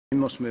We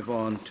must move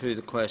on to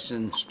the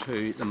questions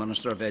to the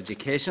Minister of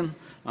Education,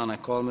 and I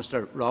call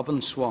Mr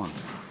Robin Swan.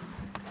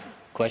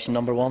 Question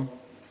number 1.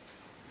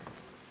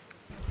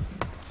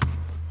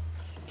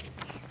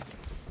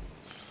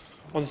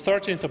 On the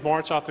 13th of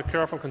March, after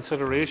careful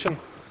consideration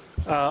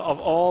of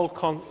all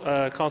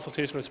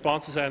consultation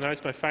responses, I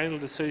announced my final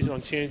decision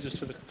on changes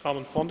to the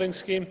Common Funding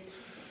Scheme.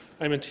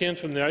 I maintained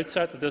from the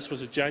outset that this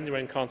was a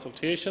genuine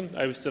consultation.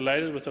 I was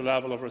delighted with the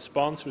level of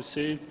response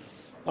received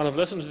and have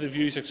listened to the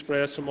views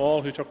expressed from all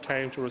who took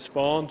time to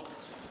respond.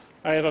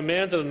 I have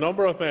amended a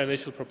number of my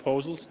initial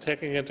proposals,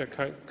 taking into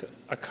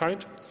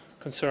account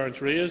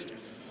concerns raised,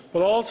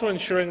 but also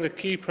ensuring the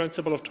key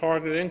principle of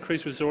targeted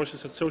increased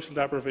resources at social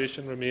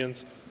deprivation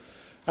remains.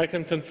 I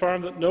can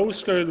confirm that no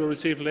school will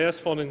receive less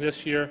funding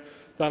this year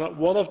than it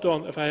would have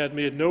done if I had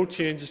made no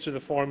changes to the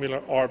formula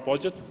or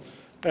budget.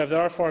 I have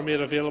therefore made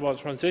available a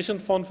transition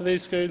fund for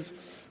these schools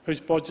whose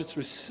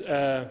budgets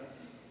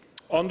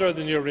under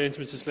the new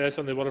arrangements is less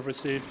than they would have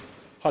received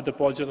had the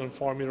budget and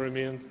formula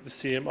remained the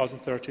same as in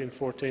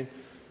 13-14.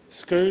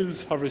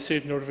 Schools have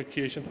received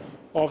notification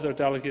of their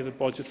delegated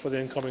budget for the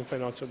incoming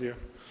financial year.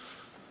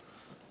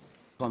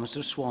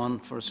 Mr Swan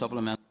for a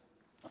supplement.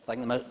 I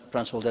thank the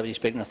Principal Deputy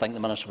Speaker and I thank the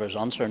Minister for his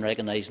answer in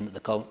recognising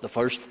that the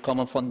first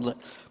common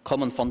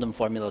funding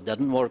formula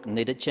didn't work and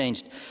needed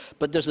changed.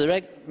 But does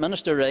the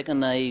Minister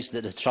recognise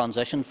that the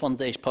transition fund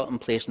that is put in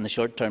place and the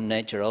short-term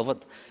nature of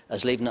it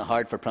is leaving it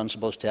hard for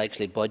principals to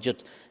actually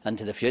budget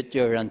into the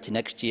future, into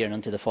next year and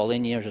into the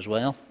following years as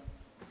well?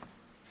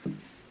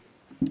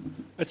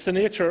 It's the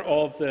nature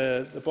of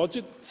the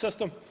budget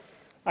system.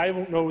 I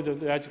won't know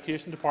the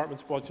Education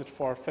Department's budget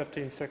for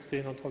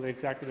 15-16 until the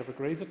Executive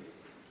agrees it.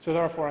 So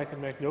therefore I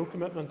can make no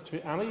commitment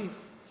to any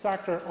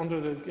sector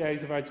under the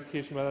guise of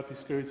education, whether it be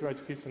schools or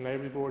education and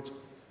library boards,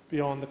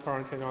 beyond the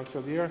current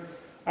financial year.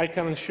 I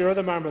can assure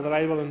the member that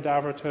I will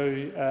endeavour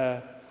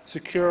to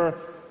secure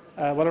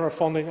whatever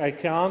funding I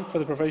can for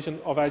the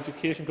provision of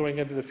education going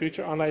into the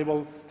future, and I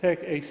will take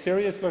a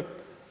serious look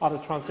at a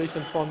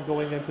transition fund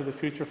going into the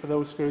future for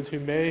those schools who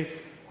may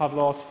have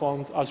lost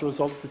funds as a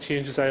result of the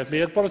changes I have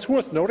made. But it's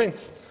worth noting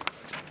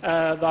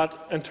that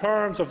in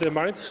terms of the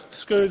amounts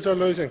schools are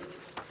losing,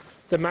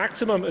 the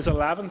maximum is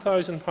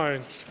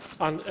 £11,000,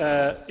 and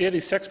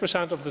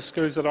 86% of the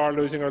schools that are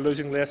losing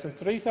less than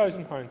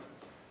 £3,000.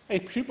 A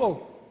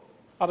pupil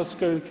at a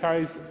school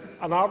carries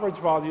an average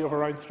value of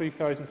around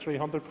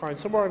 £3,300,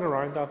 somewhere in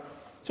around that.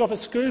 So if a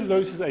school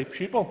loses a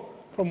pupil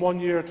from one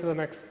year to the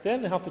next,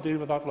 then they have to deal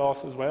with that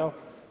loss as well.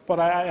 But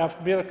I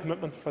have made a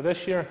commitment for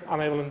this year,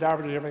 and I will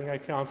endeavour to do everything I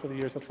can for the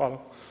years that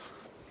follow.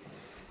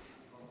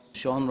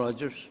 Sean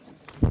Rogers.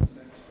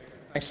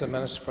 Thanks to the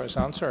Minister for his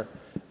answer.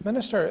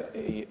 Minister,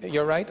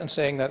 you're right in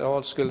saying that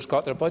all schools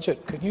got their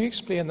budget. Can you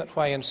explain that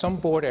why in some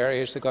board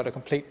areas they got a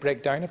complete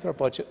breakdown of their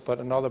budget, but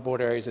in other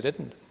board areas they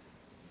didn't?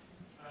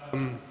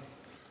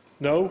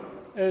 No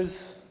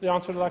is the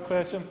answer to that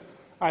question.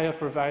 I have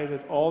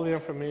provided all the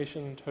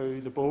information to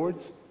the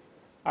boards.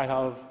 I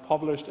have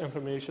published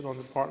information on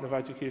the Department of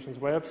Education's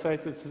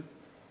website. It's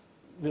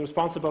the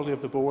responsibility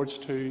of the boards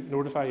to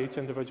notify each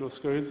individual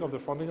schools of their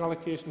funding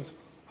allocations.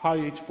 How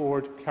each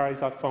board carries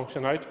that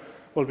function out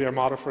will be a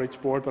matter for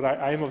each board, but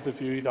I am of the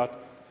view that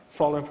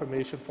full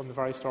information from the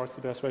very start is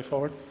the best way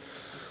forward.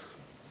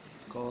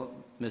 Call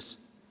Ms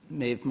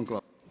Maeve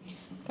McLaughlin.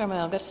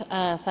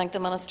 Thank the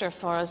Minister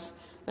for his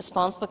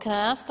response, but can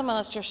I ask the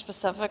Minister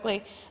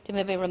specifically to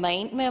maybe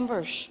remind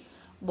members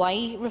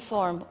why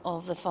reform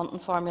of the funding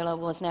formula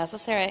was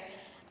necessary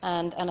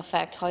and, in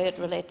effect, how it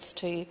relates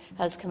to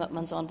his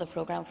commitments on the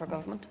programme for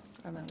government?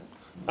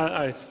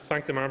 I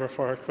thank the member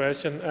for her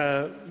question.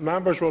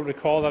 Members will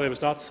recall that I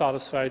was not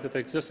satisfied that the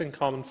existing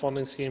common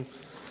funding scheme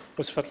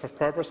was fit for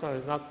purpose, and I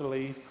did not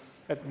believe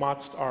it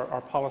matched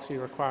our policy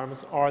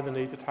requirements or the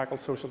need to tackle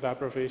social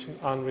deprivation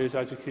and raise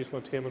educational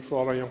attainment for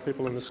all our young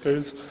people in the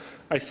schools.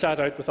 I set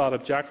out with that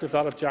objective.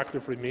 That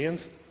objective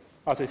remains.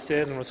 As I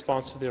said in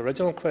response to the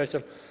original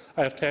question,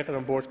 I have taken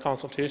on board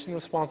consultation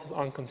responses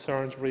and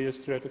concerns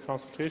raised throughout the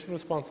consultation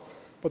response.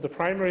 But the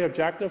primary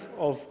objective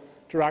of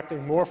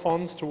directing more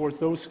funds towards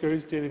those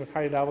schools dealing with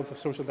high levels of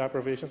social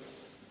deprivation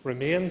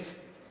remains.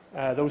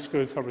 Those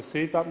schools have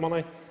received that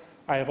money.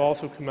 I have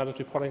also committed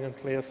to putting in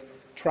place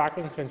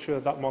tracking to ensure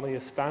that money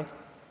is spent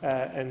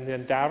in the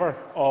endeavour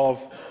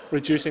of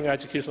reducing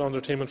educational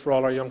underattainment for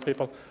all our young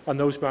people, and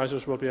those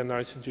measures will be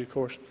announced in due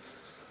course.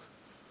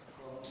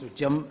 So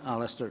Jim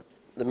Allister.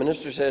 The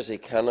Minister says he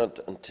cannot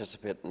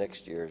anticipate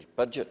next year's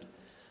budget,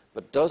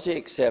 but does he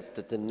accept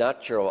that the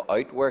natural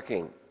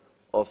outworking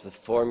of the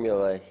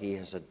formula he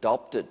has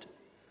adopted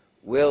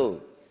will,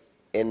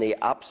 in the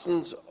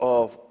absence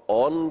of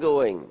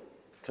ongoing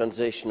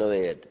transitional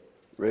aid,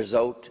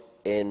 result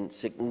in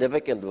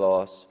significant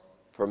loss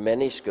for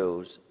many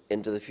schools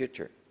into the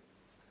future?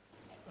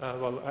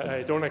 Well,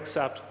 I don't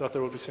accept that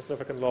there will be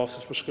significant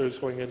losses for schools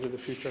going into the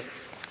future,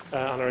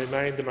 and I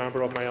remind the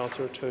member of my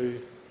answer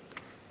to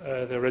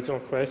the original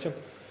question.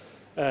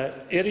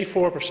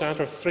 84%,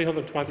 or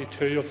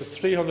 322 of the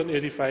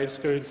 385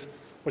 schools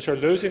which are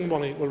losing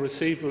money, will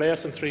receive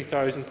less than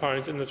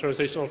 £3,000 in the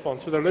transitional fund.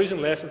 So they're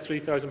losing less than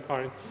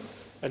 £3,000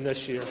 in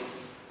this year.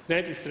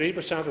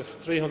 93% of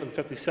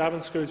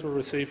 357 schools will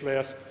receive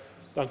less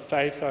than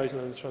 £5,000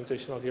 in the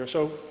transitional year.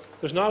 So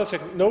there's no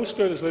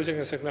school is losing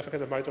a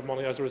significant amount of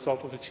money as a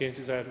result of the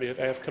changes I have made.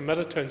 I have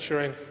committed to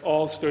ensuring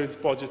all schools'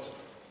 budgets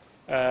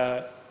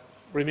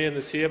remain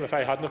the same if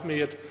I hadn't have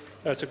made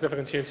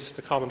significant changes to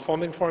the common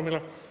funding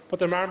formula. But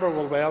the member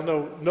will well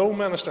know no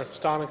minister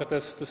standing at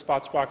this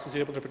dispatch box is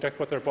able to predict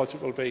what their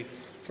budget will be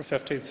for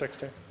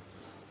 15-16.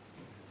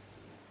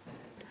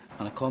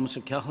 And I call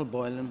Mr Cahill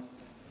Boylan.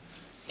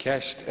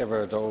 Ceist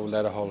Everdó,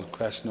 let a hold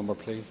question number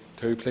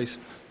 2, please.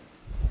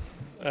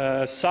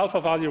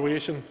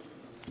 Self-evaluation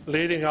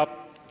leading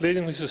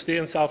to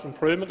sustained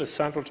self-improvement is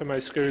central to my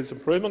school's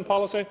improvement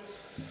policy.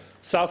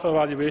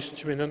 Self-evaluation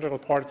should be an integral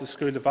part of the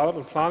school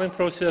development planning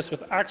process,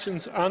 with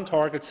actions and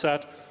targets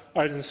set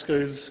out in the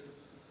school's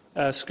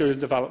school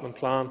development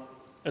plan.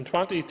 In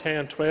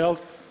 2010-12,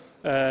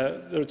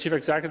 the Chief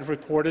Executive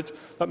reported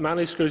that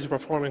many schools are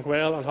performing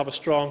well and have a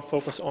strong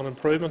focus on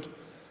improvement.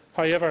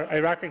 However, I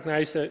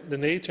recognise the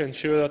need to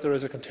ensure that there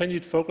is a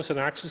continued focus on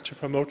actions to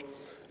promote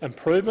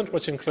improvement,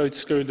 which includes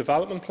school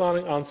development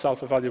planning and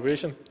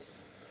self-evaluation.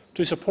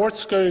 To support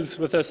schools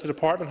with this, the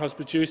Department has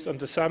produced and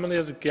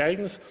disseminated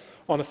guidance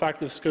on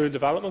effective school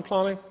development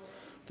planning.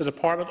 The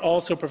Department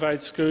also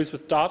provides schools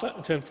with data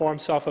to inform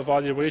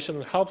self-evaluation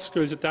and help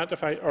schools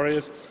identify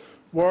areas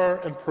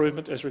where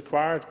improvement is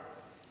required.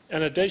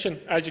 In addition,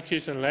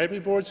 education and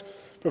library boards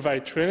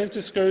provide training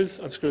to schools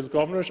and school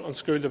governors on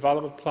school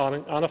development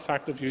planning and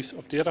effective use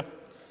of data.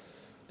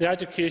 The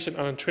Education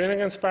and Training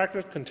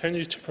Inspectorate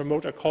continues to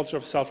promote a culture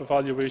of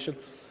self-evaluation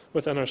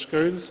within our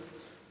schools.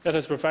 It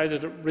has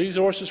provided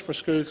resources for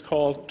schools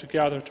called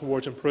Together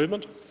Towards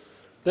Improvement.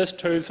 This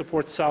tool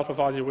supports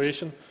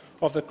self-evaluation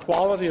of the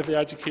quality of the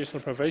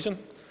educational provision.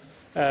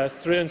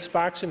 Through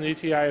inspection, the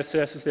ETI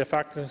assesses the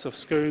effectiveness of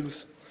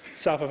schools'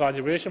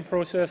 self-evaluation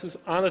processes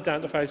and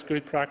identifies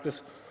good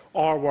practice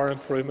or where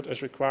improvement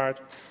is required.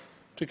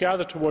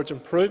 Together Towards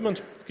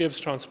Improvement gives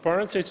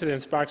transparency to the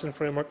inspection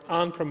framework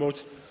and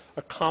promotes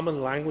a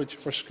common language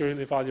for school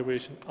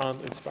evaluation and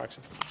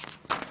inspection.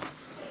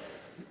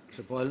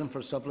 Mr Boylan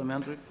for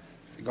supplementary.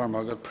 Could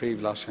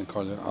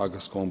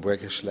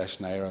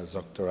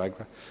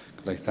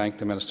I thank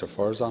the Minister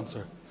for his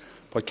answer?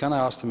 But can I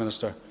ask the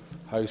Minister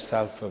how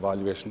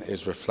self-evaluation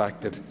is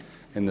reflected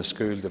in the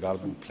school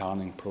development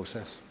planning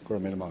process?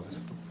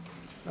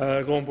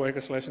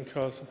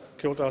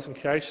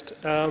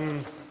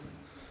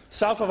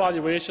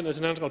 Self-evaluation is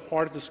an integral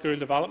part of the school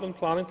development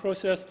planning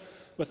process,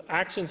 with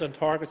actions and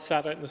targets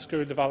set out in the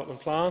school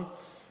development plan.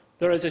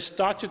 There is a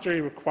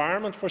statutory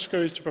requirement for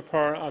schools to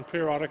prepare and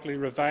periodically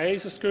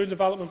revise the school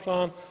development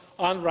plan,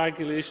 and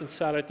regulations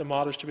set out the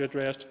matters to be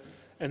addressed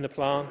in the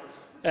plan.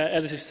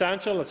 It is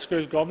essential that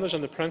school governors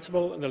and the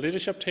principal and the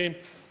leadership team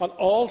and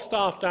all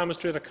staff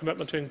demonstrate a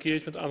commitment to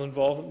engagement and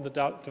involvement in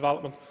the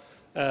development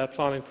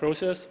planning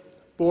process.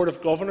 Board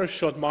of Governors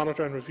should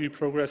monitor and review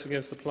progress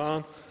against the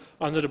plan,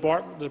 and the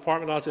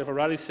Department, as I have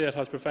already said,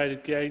 has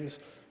provided guidance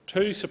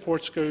to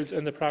support schools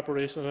in the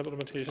preparation and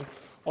implementation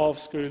of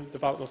school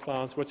development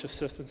plans, which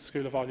assist in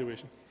school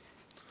evaluation.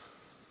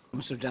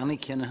 Mr Danny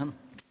Kinahan.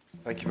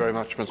 Thank you very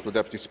much, Principal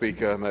Deputy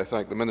Speaker. May I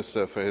thank the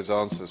Minister for his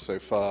answers so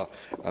far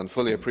and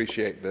fully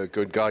appreciate the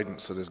good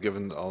guidance that is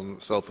given on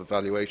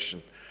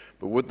self-evaluation.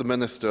 But would the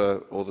Minister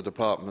or the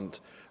Department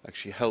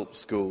actually help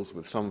schools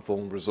with some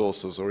form of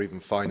resources or even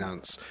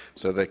finance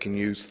so they can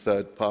use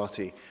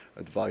third-party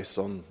advice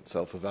on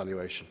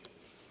self-evaluation?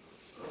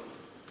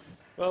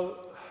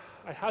 Well,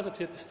 I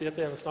hesitate to state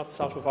then it's not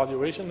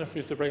self-evaluation if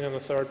you have to bring in a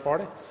third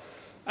party.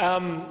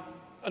 No,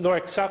 I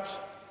accept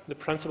the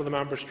principle the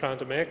member is trying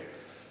to make.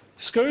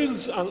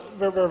 Schools, and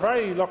we're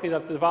very lucky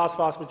that the vast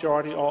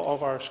majority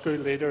of our school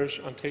leaders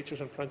and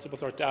teachers and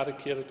principals are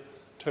dedicated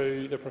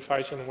to the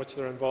profession in which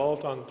they're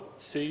involved and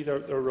see their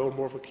role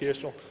more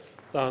vocational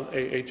than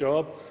a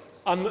job.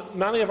 And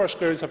many of our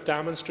schools have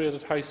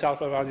demonstrated how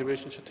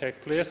self-evaluation should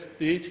take place.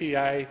 The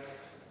ETI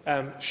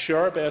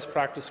share best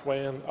practice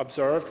when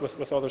observed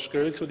with other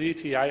schools, so the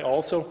ETI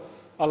also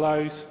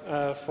allows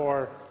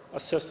for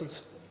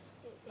assistance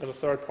in a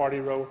third-party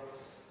role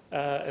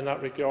in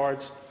that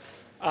regard.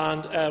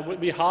 And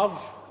we have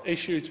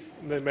issued,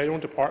 my own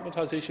department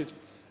has issued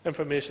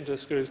information to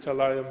schools to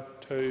allow them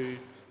to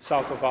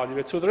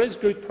self-evaluate. So there is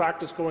good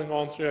practice going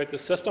on throughout the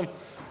system,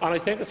 and I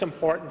think it's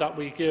important that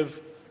we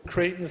give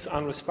credence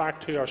and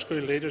respect to our school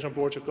leaders and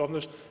boards of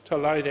governors to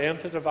allow them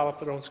to develop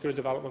their own school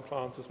development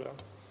plans as well.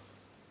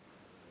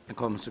 I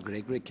call Mr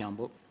Gregory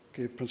Campbell.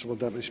 Okay, Principal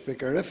Deputy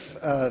Speaker, if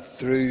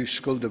through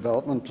school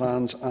development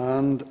plans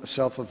and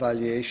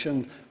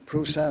self-evaluation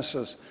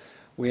processes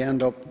we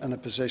end up in a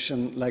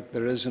position like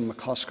there is in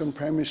McCoskin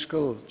Primary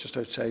School, just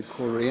outside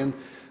Coleraine,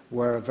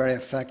 where a very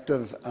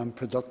effective and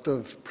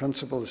productive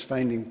principal is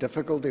finding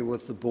difficulty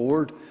with the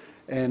board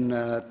in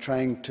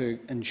trying to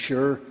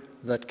ensure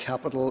that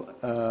capital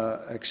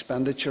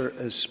expenditure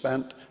is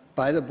spent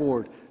by the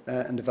board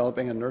in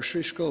developing a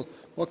nursery school,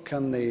 what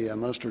can the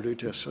Minister do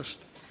to assist?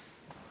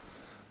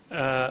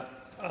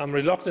 I'm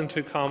reluctant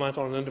to comment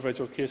on an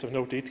individual case of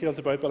no details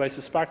about, but I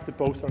suspect that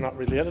both are not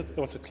related. It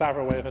was a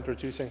clever way of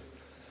introducing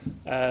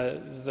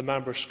the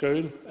member's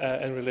school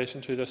in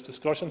relation to this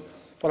discussion.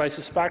 But I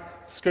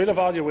suspect school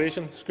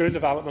evaluation, school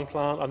development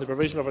plan and the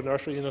provision of a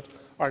nursery unit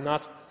are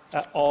not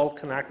all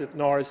connected,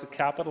 nor is the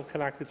capital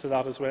connected to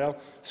that as well.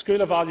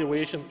 School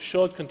evaluation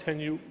should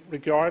continue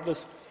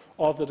regardless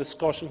of the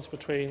discussions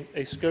between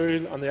a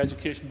school and the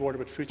Education Board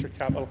about future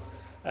capital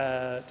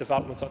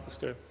developments at the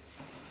school.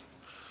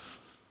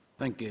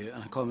 Thank you.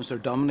 And I call Mr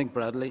Dominic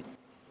Bradley.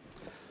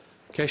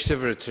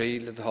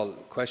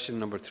 Question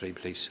number 3,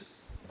 please.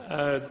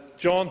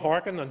 John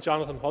Harkin and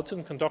Jonathan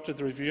Hudson conducted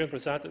the review and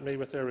presented me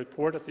with their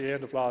report at the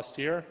end of last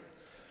year.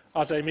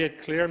 As I made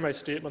clear in my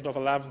statement of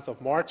 11th of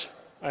March,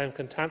 I am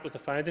content with the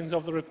findings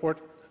of the report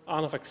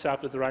and have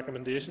accepted the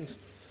recommendations.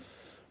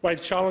 While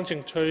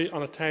challenging to,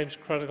 and at times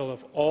critical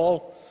of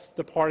all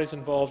the parties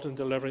involved in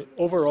delivering,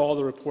 overall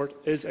the report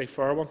is a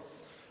fair one,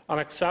 and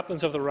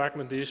acceptance of the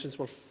recommendations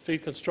will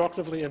feed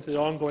constructively into the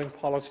ongoing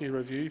policy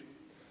review.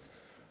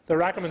 The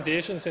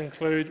recommendations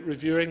include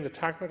reviewing the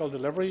technical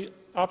delivery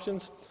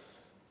options,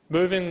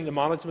 moving the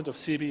management of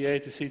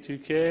CBA to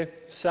C2K,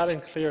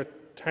 setting clear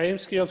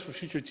timescales for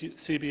future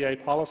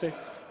CBA policy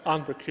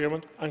and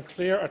procurement, and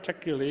clear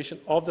articulation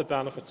of the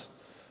benefits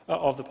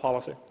of the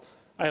policy.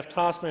 I have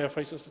tasked my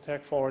officials to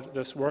take forward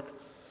this work.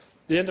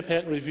 The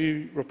independent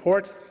review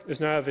report is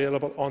now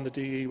available on the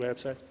DE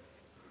website.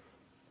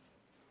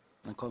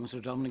 I call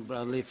Mr Dominic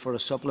Bradley for a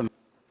supplement.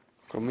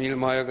 Comíl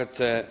maiagat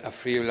a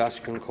fríú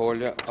lascan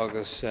cólia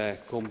agus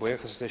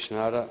cumbuchas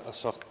leisnara a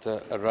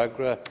sochta a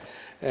ragra.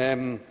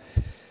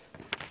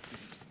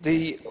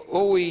 The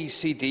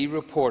OECD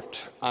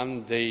report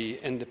and the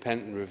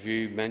independent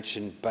review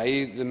mentioned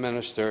by the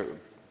Minister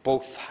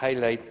both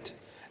highlight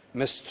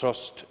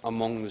mistrust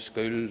among the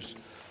schools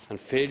and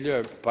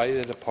failure by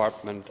the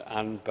Department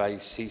and by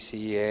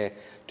CCEA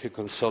to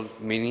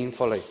consult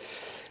meaningfully.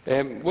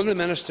 Will the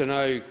Minister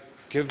now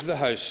give the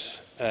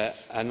House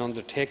an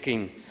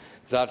undertaking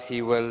that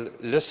he will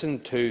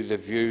listen to the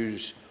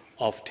views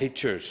of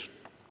teachers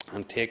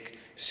and take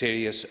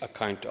serious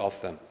account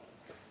of them?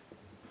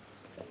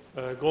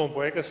 Going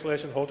buegas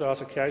leis an hóta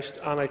as a ceist,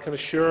 and I can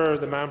assure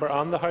the member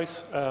and the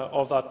House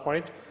of that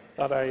point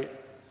that I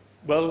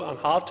will and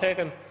have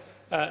taken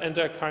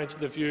into account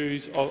the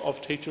views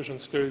of teachers and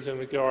schools in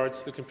regards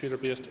to the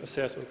computer-based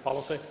assessment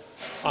policy.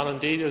 And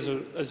indeed, as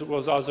it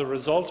was as a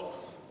result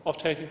of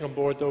taking on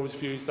board those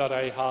views that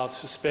I have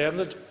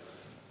suspended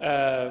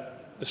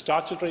the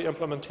statutory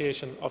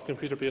implementation of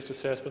computer-based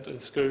assessment in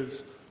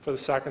schools for the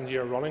second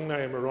year running now,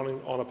 and we're running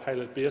on a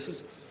pilot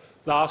basis.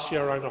 Last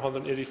year, around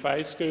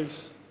 185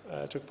 schools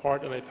took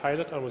part in a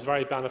pilot and was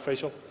very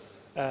beneficial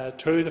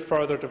to the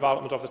further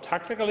development of the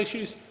technical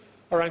issues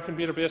around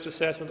computer-based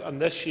assessment,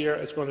 and this year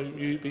is going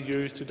to be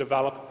used to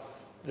develop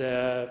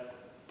the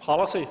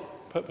policy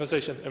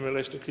position in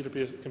relation to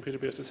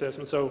computer-based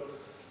assessment. So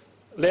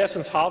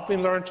lessons have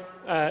been learned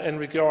in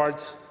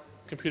regards to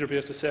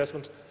computer-based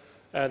assessment.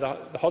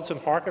 The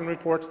Hudson-Harkin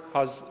report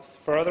has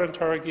further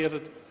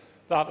interrogated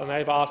that, and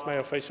I've asked my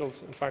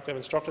officials, in fact I've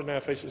instructed my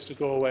officials to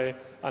go away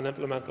and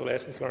implement the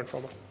lessons learned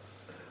from it.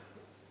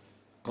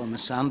 Call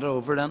Ms Sandra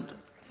Overend.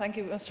 Thank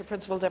you, Mr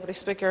Principal Deputy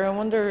Speaker. I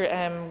wonder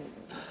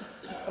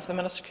if the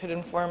Minister could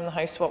inform the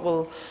House what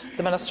will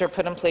the Minister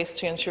put in place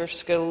to ensure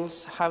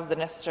schools have the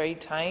necessary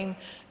time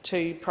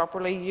to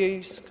properly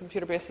use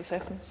computer-based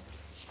assessments?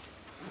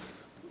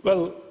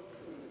 Well,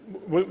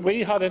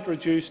 we had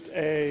introduced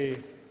a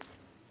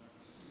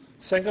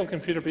single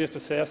computer-based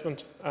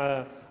assessment,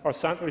 or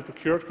centrally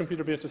procured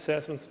computer-based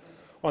assessments,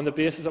 on the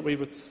basis that we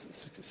would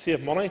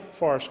save money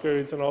for our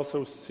schools and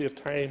also save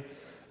time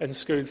in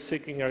schools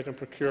seeking out and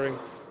procuring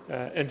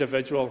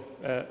individual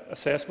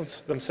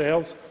assessments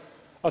themselves.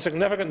 A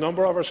significant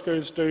number of our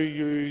schools do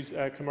use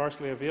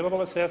commercially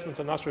available assessments,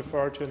 and that's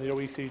referred to in the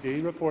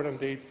OECD report,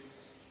 indeed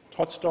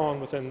touched on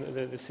within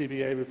the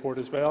CBA report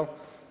as well.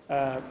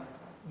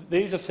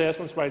 These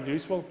assessments, while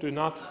useful, do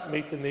not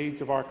meet the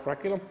needs of our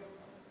curriculum,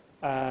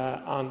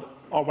 and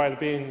while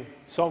being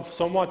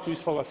somewhat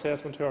useful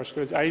assessment to our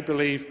schools, I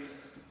believe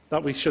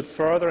that we should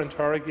further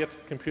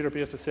interrogate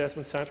computer-based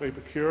assessments centrally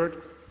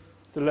procured.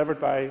 Delivered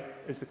by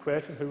is the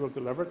question, who will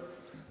deliver it?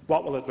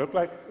 What will it look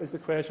like is the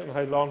question, and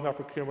how long that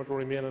procurement will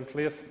remain in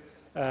place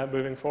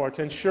moving forward,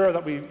 to ensure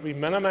that we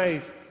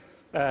minimise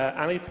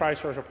any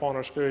pressures upon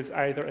our schools,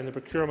 either in the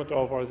procurement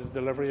of or the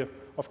delivery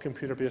of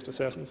computer-based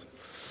assessments.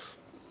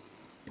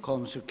 Call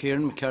Mr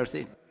Kieran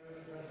McCarthy.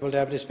 Well,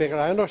 Deputy Speaker,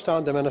 I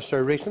understand the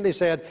Minister recently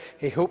said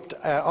he hoped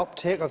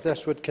uptake of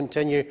this would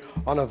continue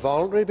on a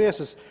voluntary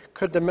basis.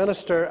 Could the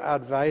Minister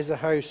advise the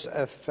House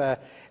if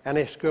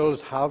any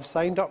schools have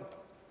signed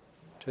up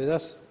to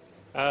this?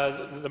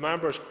 The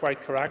member is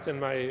quite correct. In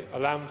my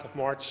 11th of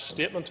March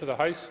statement to the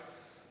House,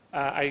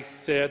 I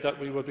said that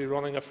we would be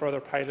running a further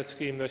pilot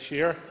scheme this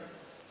year.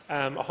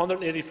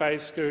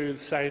 185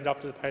 schools signed up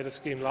to the pilot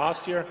scheme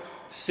last year.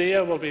 SEA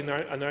will be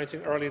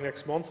announcing early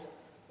next month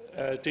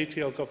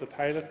details of the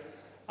pilot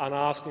and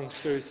asking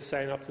schools to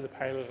sign up to the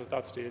pilot at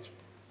that stage.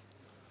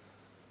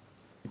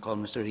 call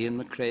Mr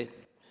Ian McCrae.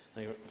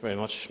 Thank you very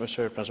much,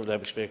 Mr Principal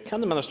Deputy Speaker. Can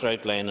the Minister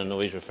outline, I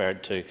know he's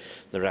referred to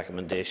the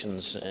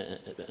recommendations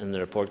in the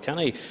report, can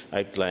he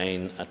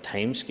outline a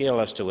timescale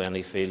as to when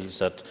he feels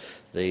that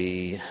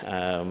the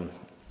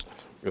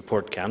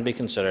report can be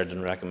considered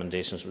and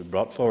recommendations be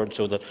brought forward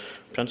so that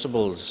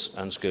principals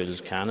and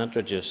schools can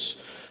introduce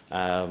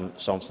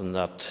something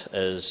that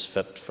is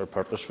fit for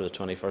purpose for the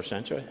 21st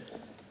century?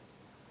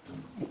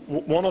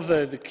 One of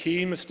the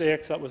key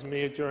mistakes that was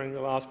made during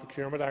the last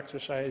procurement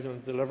exercise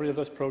and the delivery of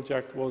this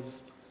project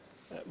was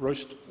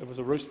rushed. It was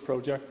a rushed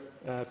project.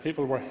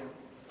 People were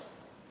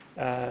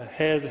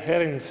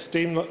heading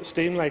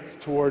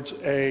steam-like towards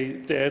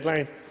a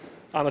deadline,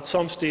 and at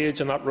some stage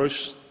in that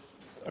rush,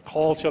 a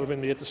call should have been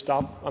made to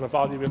stop and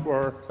evaluate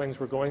where things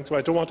were going. So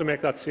I don't want to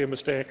make that same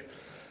mistake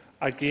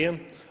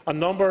again. A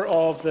number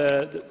of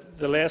the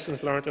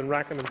lessons learned and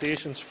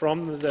recommendations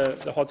from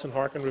the Hudson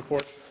Harkin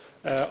report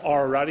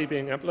are already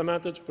being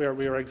implemented, where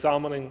we are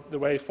examining the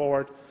way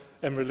forward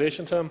in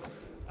relation to them.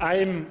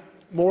 I'm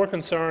more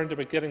concerned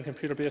about getting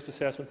computer-based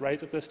assessment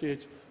right at this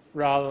stage,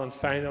 rather than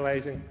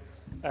finalising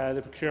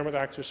the procurement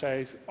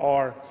exercise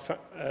or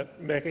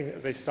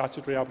making the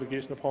statutory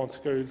obligation upon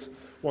schools.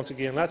 Once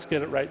again, let's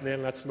get it right, and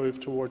then let's move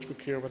towards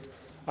procurement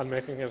and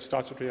making it a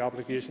statutory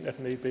obligation if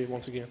need be.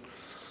 Once again.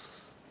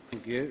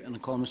 Thank you. And I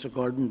call Mr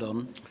Gordon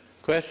Dunn.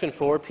 Question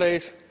 4,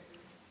 please.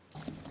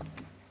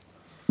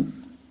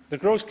 The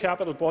gross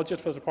capital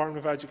budget for the Department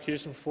of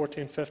Education for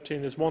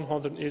 14-15 is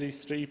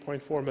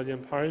 £183.4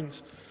 million.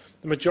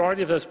 The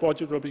majority of this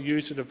budget will be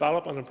used to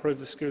develop and improve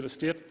the school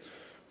estate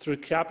through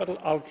capital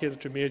allocated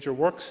to major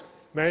works,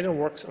 minor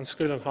works and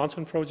school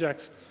enhancement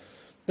projects.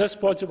 This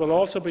budget will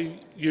also be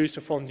used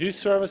to fund youth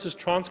services,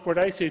 transport,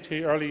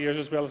 ICT, early years,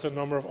 as well as a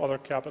number of other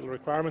capital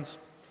requirements.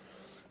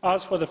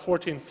 As for the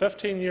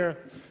 14-15 year,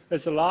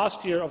 as the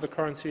last year of the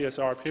current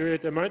CSR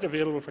period, the amount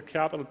available for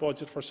capital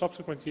budget for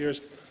subsequent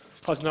years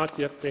has not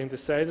yet been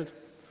decided.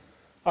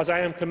 As I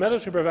am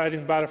committed to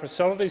providing better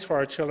facilities for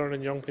our children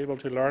and young people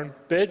to learn,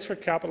 bids for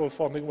capital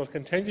funding will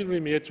continue to be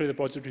made through the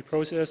budgetary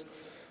process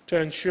to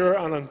ensure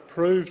an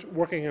improved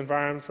working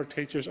environment for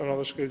teachers and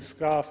other school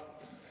staff.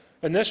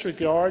 In this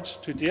regard,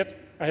 to date,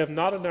 I have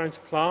not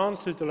announced plans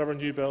to deliver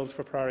new builds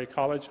for Prairie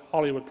College,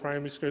 Hollywood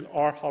Primary School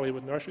or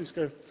Hollywood Nursery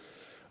School.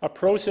 A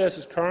process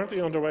is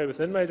currently underway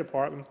within my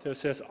department to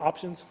assess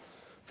options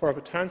for a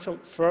potential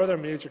further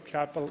major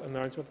capital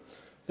announcement.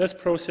 This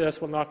process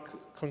will not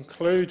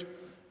conclude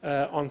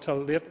until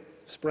late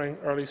spring,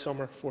 early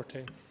summer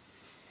 14.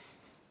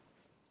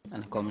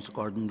 And I call Mr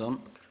Gordon Dunn.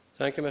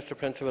 Thank you, Mr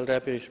Principal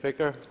Deputy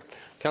Speaker.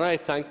 Can I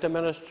thank the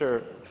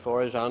Minister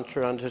for his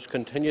answer and his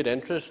continued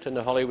interest in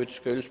the Hollywood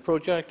Schools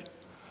project?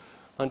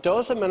 And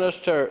does the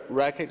Minister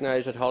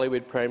recognise that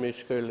Hollywood Primary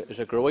School is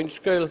a growing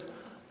school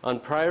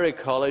and Priory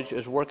College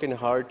is working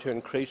hard to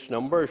increase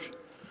numbers,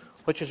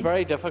 which is a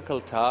very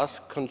difficult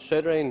task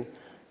considering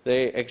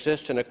they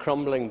exist in a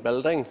crumbling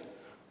building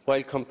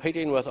while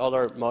competing with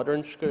other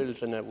modern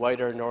schools in the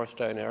wider North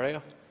Down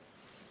area?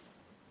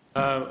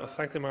 I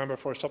thank the member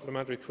for a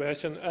supplementary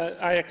question.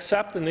 I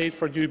accept the need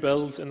for new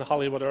builds in the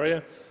Hollywood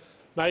area.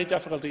 My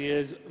difficulty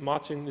is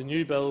matching the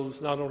new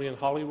builds not only in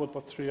Hollywood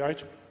but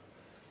throughout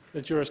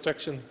the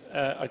jurisdiction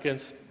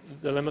against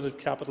the limited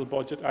capital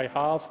budget I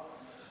have.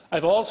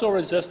 I've also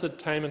resisted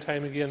time and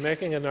time again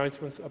making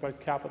announcements about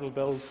capital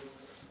bills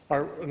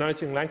or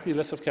announcing lengthy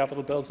lists of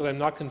capital bills that I'm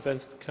not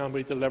convinced can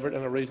be delivered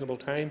in a reasonable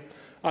time.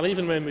 And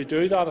even when we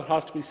do that, it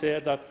has to be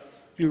said that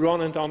you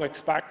run into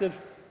unexpected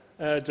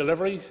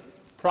delivery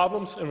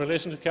problems in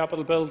relation to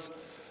capital bills,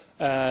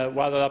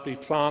 whether that be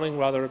planning,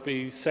 whether it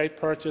be site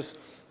purchase,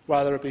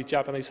 whether it be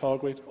Japanese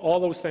hogweed. All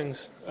those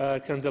things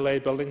can delay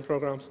building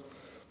programmes.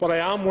 But I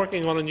am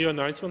working on a new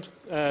announcement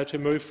to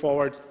move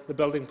forward the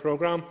building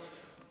programme.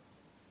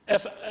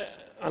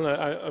 And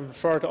I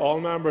refer to all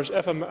members,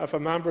 if a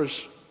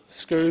member's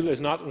school is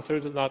not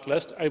included in that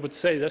list, I would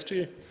say this to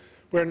you.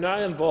 We are now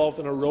involved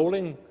in a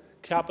rolling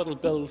capital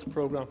bills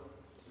programme.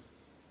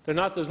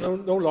 There's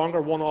no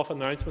longer one-off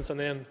announcements and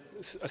then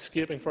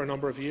escaping for a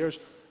number of years.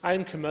 I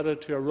am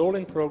committed to a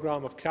rolling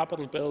programme of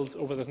capital bills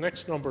over the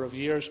next number of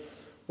years,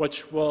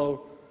 which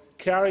will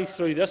carry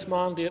through this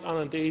mandate and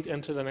indeed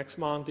into the next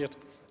mandate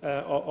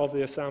of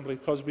the Assembly,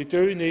 because we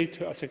do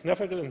need a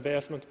significant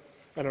investment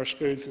in our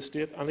schools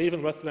estate, and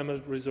even with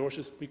limited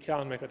resources, we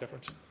can make a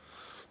difference.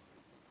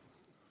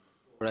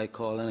 Before I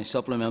call any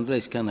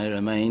supplementaries, can I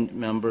remind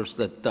members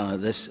that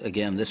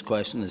this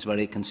question is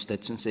very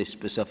constituency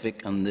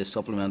specific, and the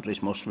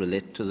supplementaries must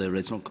relate to the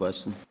original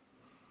question.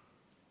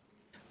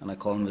 And I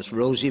call Ms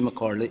Rosie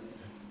McCorley.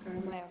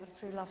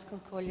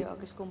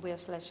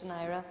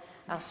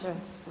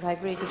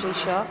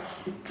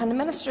 Can the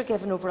Minister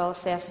give an overall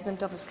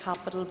assessment of his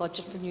capital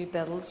budget for new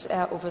builds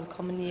over the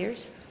coming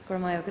years?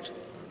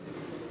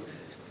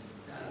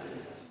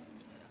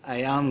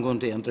 I am going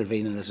to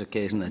intervene on this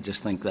occasion. I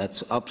just think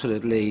that's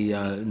absolutely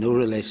no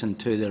relation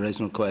to the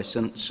original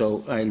question,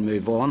 so I'll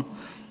move on.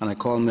 And I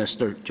call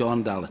Mr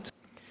John Dallett.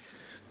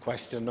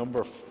 Question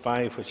number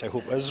 5, which I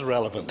hope is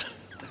relevant.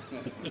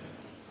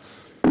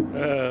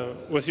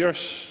 With your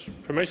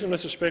permission,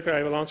 Mr. Speaker,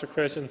 I will answer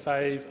question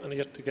 5 and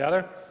 8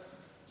 together.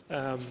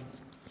 The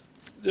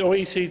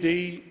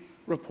OECD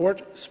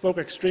report spoke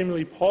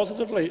extremely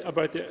positively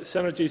about the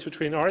synergies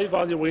between our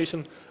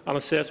evaluation and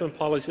assessment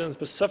policy, and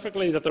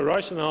specifically that the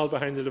rationale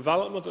behind the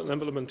development and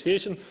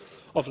implementation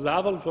of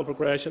level of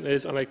progression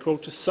is, and I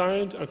quote,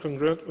 sound and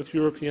congruent with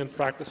European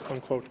practice,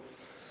 unquote.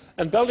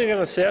 In building an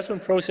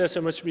assessment process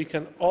in which we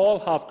can all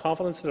have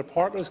confidence that the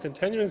department is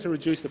continuing to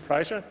reduce the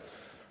pressure,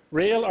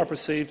 real or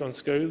perceived, on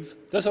schools,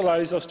 this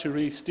allows us to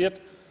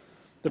restate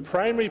the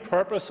primary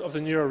purpose of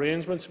the new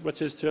arrangements,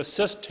 which is to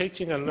assist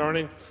teaching and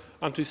learning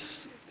and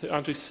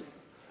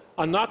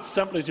not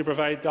simply to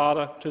provide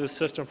data to the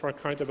system for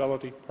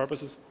accountability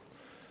purposes.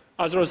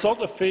 As a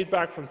result of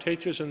feedback from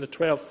teachers in the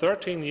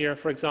 12-13 year,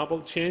 for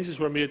example, changes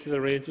were made to the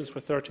arrangements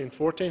for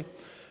 13-14,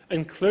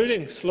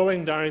 including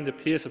slowing down the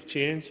pace of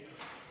change,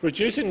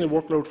 reducing the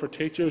workload for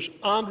teachers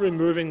and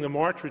removing the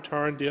March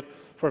return date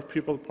for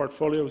pupil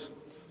portfolios.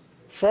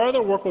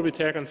 Further work will be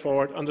taken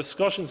forward and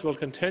discussions will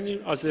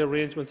continue as the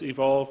arrangements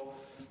evolve.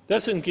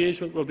 This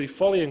engagement will be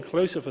fully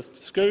inclusive of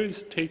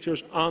schools,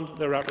 teachers and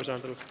their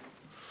representatives.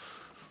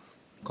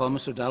 Call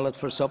Mr Dallett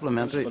for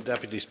supplementary.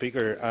 Deputy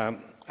Speaker,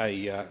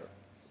 I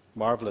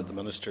marvel at the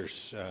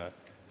Minister's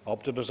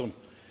optimism.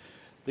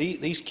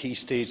 These key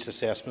stage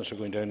assessments are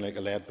going down like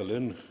a lead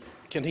balloon.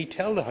 Can he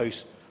tell the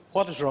House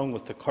what is wrong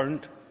with the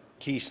current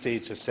key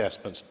stage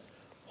assessments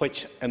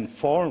which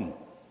inform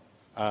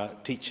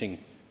teaching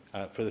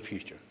for the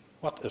future?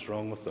 What is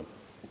wrong with them?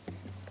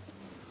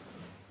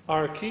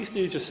 Our key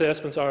stage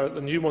assessments are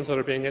the new ones that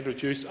are being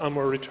introduced and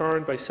were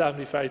returned by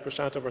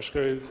 75% of our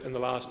schools in the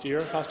last year,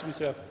 it has to be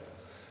said.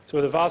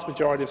 So the vast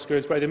majority of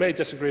schools, while they may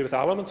disagree with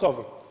elements of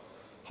them,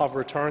 have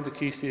returned the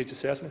key stage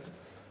assessments.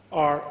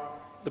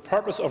 The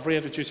purpose of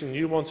reintroducing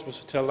new ones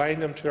was to align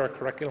them to our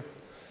curriculum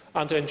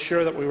and to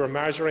ensure that we were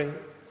measuring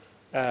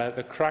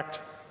the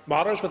correct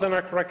matters within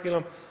our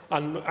curriculum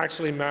and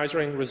actually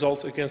measuring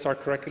results against our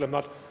curriculum,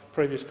 not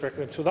previous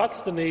curriculum. So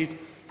that's the need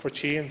for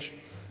change.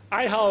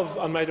 I have,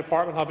 and my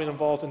department, have been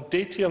involved in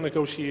detailed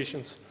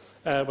negotiations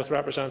with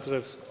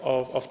representatives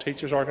of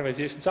teachers'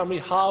 organisations, and we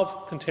have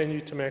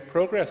continued to make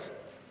progress.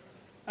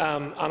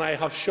 And I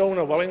have shown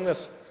a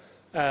willingness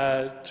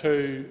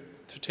to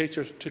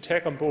teachers to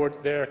take on board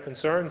their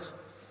concerns.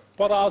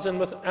 But as in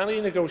with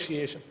any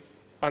negotiation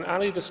and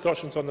any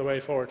discussions on the way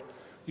forward,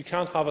 you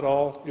can't have it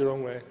all your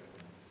own way.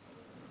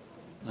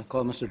 I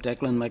call Mr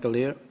Declan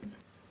McAleer.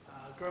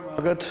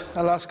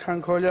 I'll ask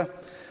Karen Corlea.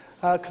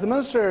 Could the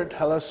Minister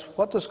tell us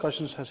what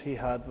discussions has he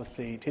had with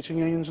the teaching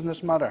unions in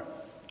this matter?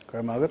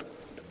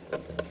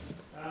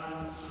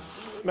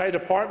 My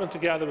department,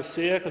 together with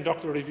SEA,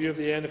 conducted a review of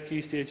the end of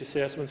key stage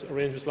assessments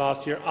arrangements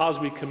last year, as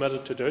we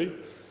committed to do.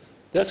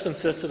 This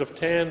consisted of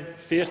 10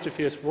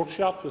 face-to-face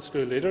workshops with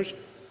school leaders.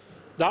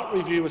 That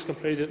review was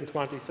completed in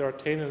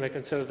 2013, and I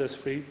considered this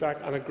feedback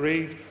and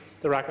agreed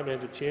the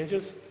recommended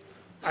changes.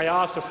 I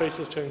asked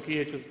officials to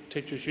engage with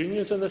teachers'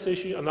 unions on this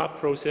issue, and that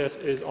process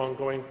is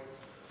ongoing.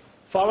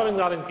 Following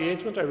that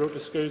engagement, I wrote to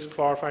schools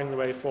clarifying the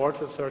way forward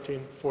for the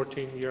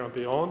 13-14 year and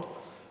beyond.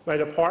 My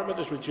department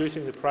is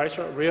reducing the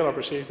pressure, real or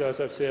perceived,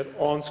 as I've said,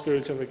 on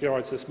schools in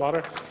regards to this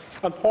matter.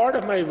 And part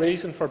of my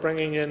reason for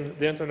bringing in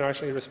the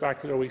internationally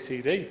respected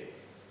OECD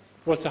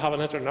was to have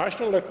an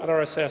international look at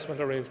our assessment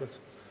arrangements.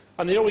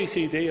 And the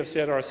OECD have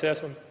said our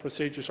assessment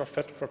procedures are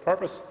fit for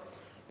purpose.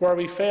 Where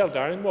we fell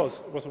down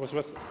was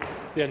with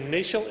the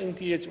initial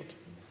engagement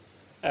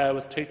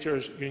with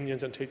teachers'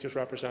 unions and teachers'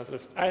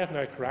 representatives. I have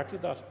now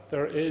corrected that.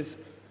 There is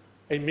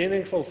a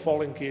meaningful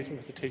full engagement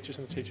with the teachers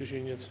and the teachers'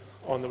 unions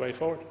on the way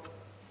forward.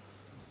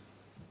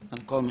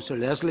 And call Mr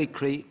Leslie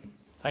Cree.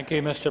 Thank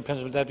you, Mr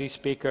Principal Deputy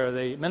Speaker.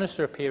 The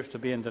Minister appears to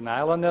be in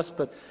denial on this,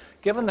 but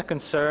given the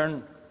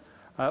concern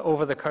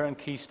over the current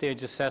key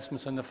stage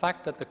assessments and the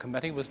fact that the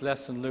committee was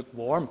less than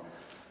lukewarm,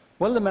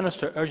 will the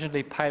Minister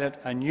urgently pilot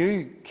a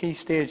new key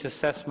stage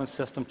assessment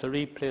system to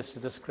replace the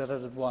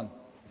discredited one?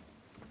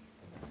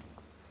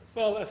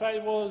 Well, if I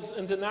was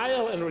in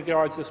denial in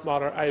regards to this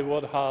matter, I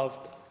would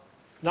have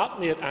not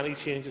made any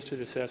changes to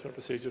the assessment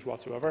procedures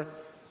whatsoever.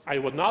 I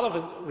would not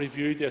have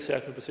reviewed the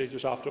assessment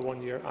procedures after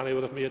 1 year, and I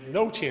would have made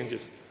no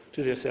changes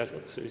to the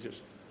assessment procedures.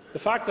 The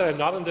fact that I am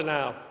not in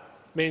denial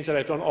means that I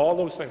have done all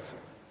those things,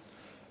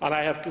 and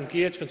I have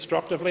engaged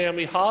constructively, and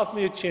we have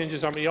made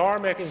changes, and we are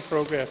making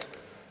progress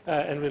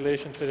in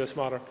relation to this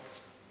matter.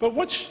 But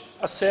which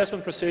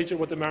assessment procedure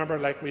would the member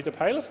like me to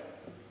pilot?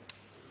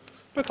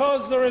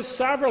 Because there are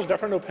several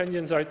different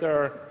opinions out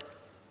there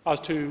as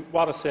to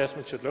what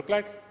assessment should look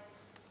like,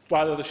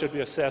 whether there should be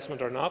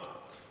assessment or not,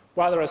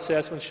 whether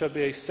assessment should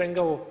be a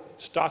single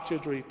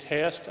statutory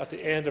test at the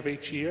end of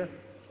each year,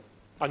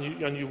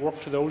 and you work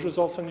to those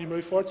results and you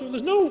move forward. So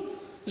there's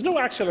no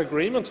actual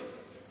agreement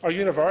or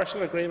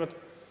universal agreement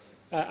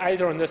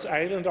either on this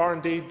island or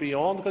indeed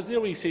beyond, because the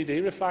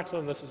OECD reflected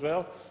on this as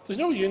well. There's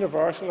no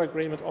universal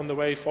agreement on the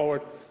way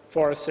forward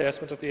for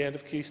assessment at the end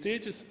of key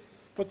stages.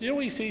 But the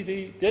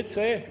OECD did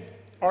say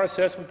our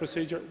assessment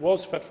procedure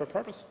was fit for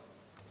purpose.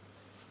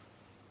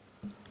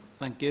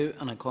 Thank you.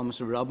 And I call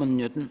Mr Robin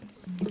Newton.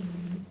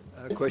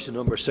 Question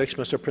number 6,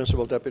 Mr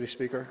Principal Deputy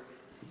Speaker.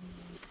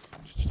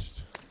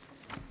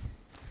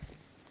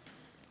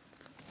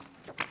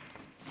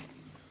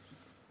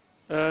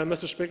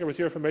 Mr Speaker, with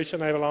your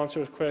permission, I will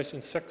answer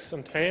questions 6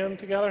 and 10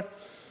 together.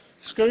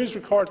 Schools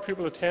record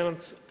pupil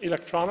attendance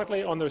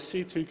electronically on their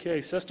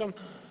C2K system.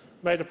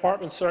 My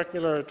Department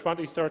Circular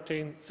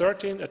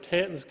 2013-13,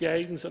 Attendance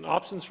Guidance and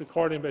Absence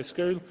Recording by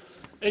School,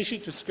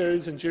 issued to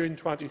schools in June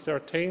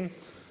 2013.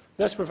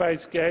 This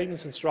provides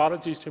guidance and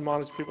strategies to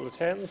manage pupil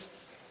attendance.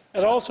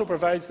 It also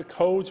provides the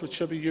codes which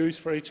should be used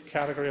for each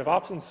category of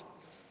absence.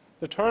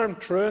 The term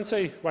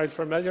truancy, while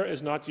familiar,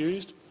 is not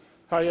used.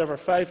 However,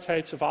 5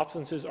 types of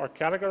absences are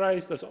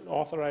categorised as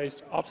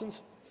unauthorised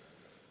absence.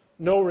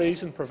 No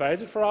reason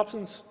provided for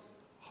absence.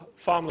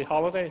 Family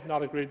holiday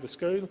not agreed with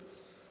school.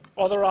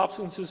 Other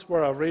absences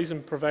where a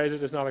reason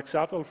provided is not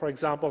acceptable, for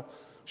example,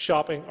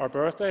 shopping or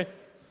birthday.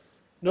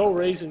 No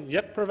reason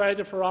yet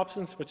provided for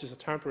absence, which is a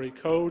temporary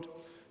code.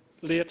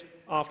 Late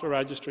after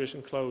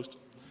registration closed.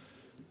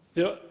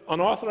 The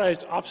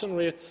unauthorised absence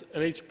rates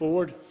in each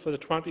board for the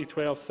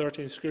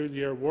 2012-13 school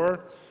year were: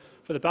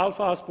 for the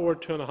Belfast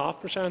board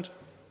 2.5%,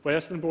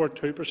 Western board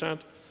 2%,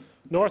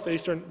 North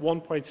Eastern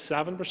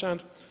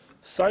 1.7%,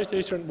 South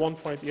Eastern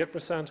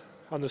 1.8%,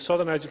 and the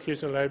Southern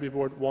Educational Library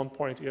Board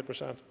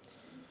 1.8%.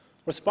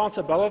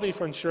 Responsibility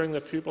for ensuring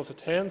that pupils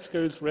attend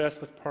schools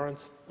rests with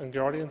parents and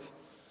guardians.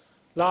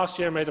 Last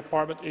year, my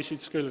department issued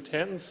School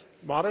Attendance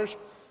Matters,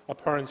 a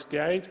parent's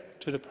guide,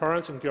 to the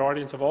parents and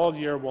guardians of all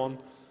Year 1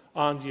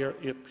 and Year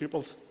 8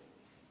 pupils.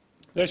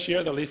 This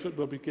year, the leaflet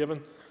will be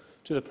given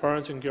to the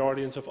parents and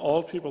guardians of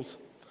all pupils.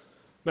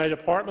 My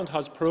department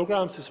has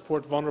programmes to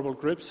support vulnerable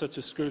groups such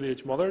as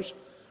school-age mothers,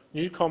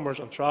 newcomers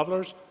and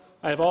travellers.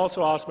 I have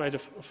also asked my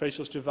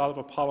officials to develop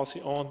a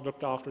policy on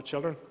looked after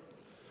children.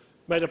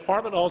 My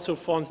department also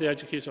funds the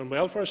Education and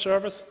Welfare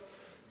Service.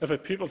 If a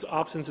pupil's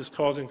absence is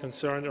causing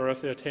concern or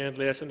if they attend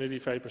less than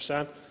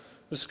 85%,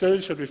 the school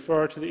should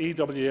refer to the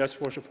EWS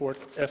for support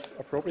if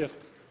appropriate.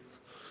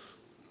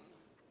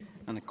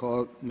 And I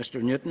call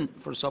Mr Newton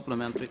for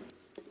supplementary.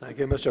 Thank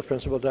you, Mr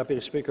Principal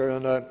Deputy Speaker.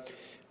 And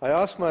I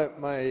asked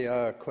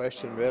my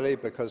question really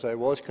because I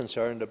was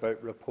concerned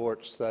about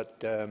reports that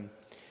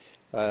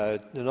the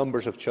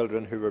numbers of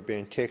children who were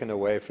being taken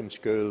away from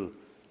school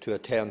to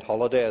attend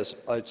holidays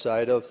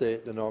outside of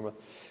the normal.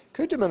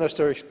 Could the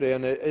Minister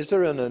explain, is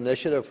there an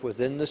initiative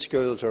within the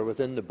schools or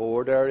within the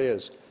board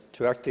areas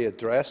to actually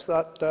address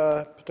that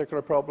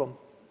particular problem?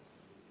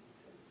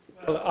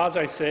 Well, as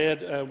I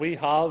said, we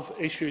have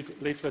issued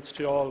leaflets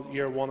to all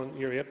Year 1 and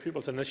Year 8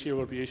 pupils, and this year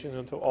we'll be issuing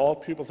them to all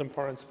pupils and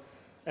parents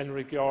in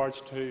regards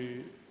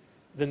to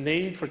the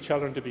need for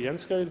children to be in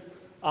school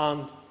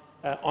and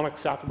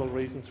unacceptable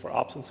reasons for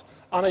absence.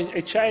 And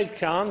a child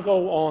can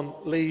go on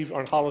leave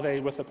or on holiday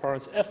with the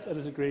parents if it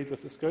is agreed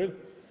with the school,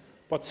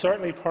 but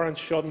certainly parents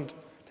shouldn't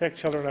take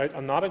children out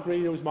and not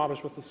agree those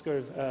matters with the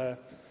school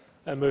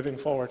moving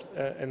forward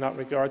in that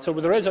regard. So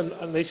there is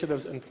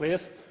initiatives in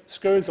place.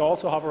 Schools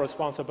also have a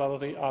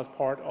responsibility as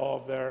part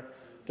of their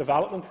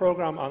development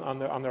programme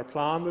and their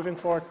plan moving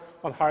forward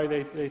on how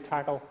they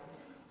tackle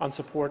and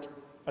support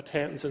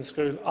attendance in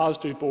school, as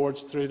do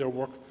boards through their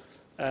work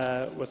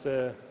with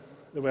the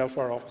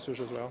welfare officers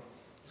as well.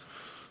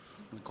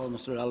 I call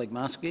Mr Alec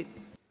Maskey.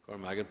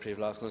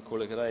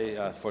 Could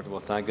I first of all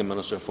thank the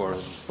Minister for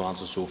his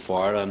responses so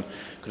far, and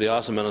could I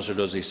ask the Minister,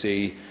 does he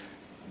see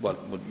what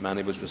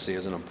many of us would see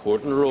as an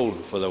important role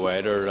for the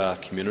wider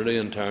community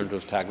in terms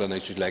of tackling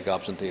issues like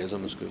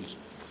absenteeism in schools?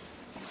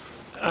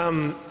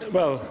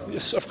 Well,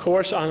 yes, of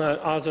course, and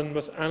as in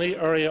with any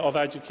area of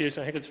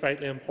education, I think it's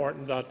vitally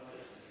important that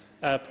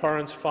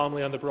parents,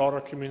 family and the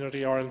broader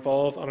community are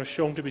involved and are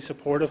shown to be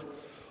supportive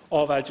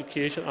of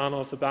education and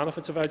of the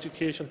benefits of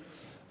education.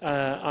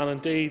 And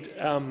indeed,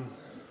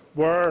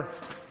 where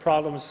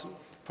problems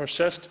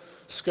persist,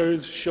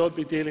 schools should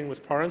be dealing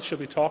with parents, should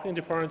be talking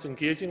to parents,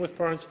 engaging with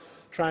parents,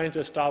 trying to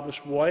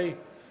establish why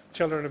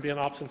children are being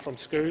absent from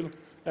school.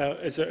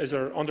 Is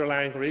there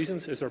underlying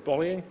reasons? Is there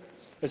bullying?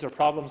 Is there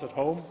problems at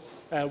home?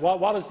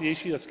 What is the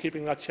issue that's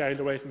keeping that child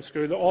away from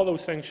school? All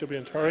those things should be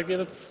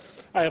interrogated.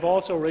 I have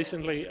also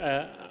recently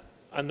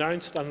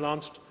announced and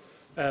launched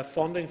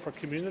funding for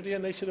community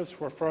initiatives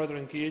for further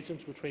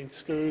engagement between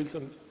schools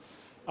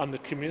and the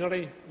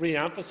community,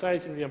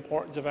 re-emphasising the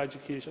importance of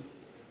education.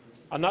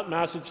 And that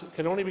message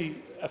can only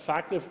be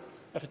effective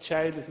if a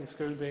child is in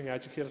school being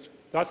educated.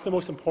 That's the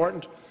most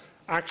important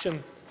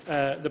action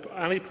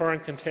any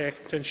parent can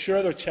take to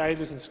ensure their child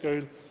is in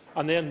school,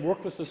 and then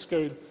work with the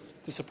school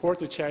to support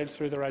the child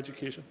through their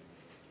education.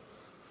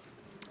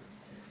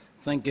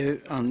 Thank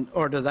you. In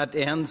order that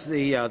ends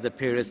the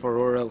period for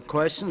oral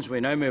questions. We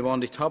now move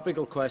on to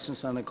topical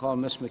questions, and I call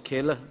Ms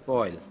Michaela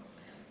Boyle.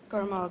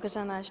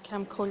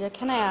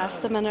 Can I ask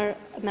the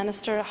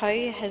Minister how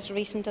his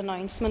recent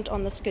announcement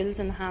on the Schools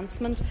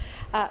Enhancement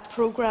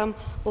programme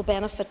will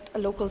benefit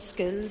local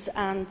schools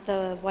and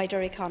the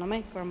wider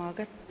economy?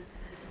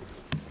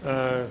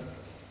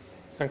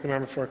 Thank the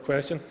member for a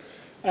question.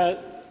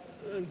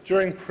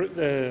 During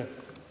the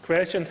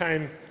question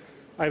time,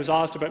 I was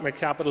asked about my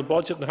capital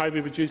budget and how we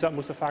would use that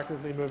most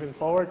effectively moving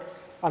forward.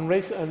 And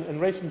in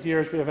recent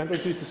years, we have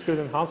introduced the School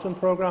Enhancement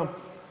Programme,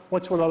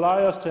 which will allow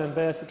us to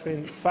invest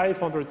between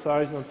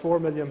 £500,000 and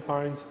 £4 million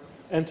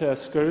into a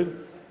school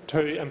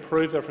to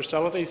improve their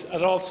facilities.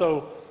 It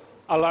also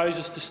allows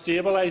us to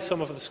stabilise some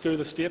of the school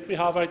estate we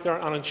have out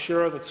there and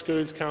ensure that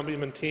schools can be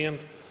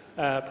maintained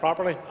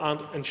properly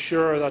and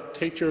ensure that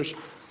teachers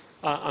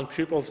and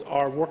pupils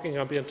are working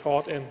and being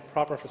taught in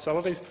proper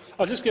facilities.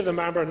 I'll just give the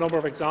member a number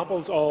of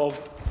examples of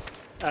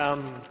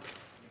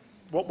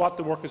what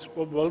the work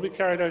will be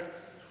carried out.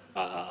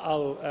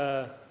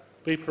 I'll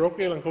be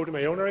parochial and go to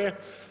my own area.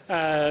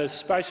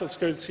 Special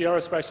school,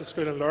 Sierra Special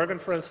School in Lurgan,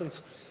 for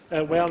instance,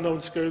 a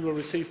well-known school, will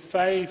receive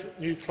 5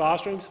 new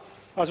classrooms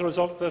as a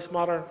result of this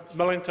matter.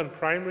 Millington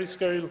Primary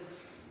School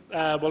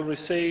will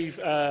receive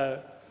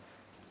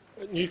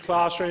new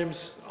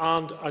classrooms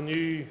and a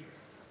new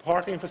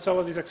parking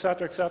facilities,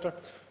 etc., etc.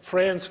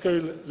 Friend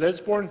School,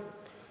 Lisburn,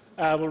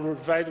 will be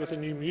provided with a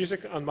new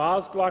music and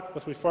maths block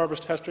with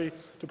refurbished history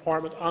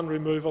department and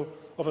removal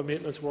of a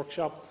maintenance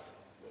workshop.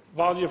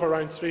 Value of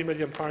around £3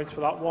 million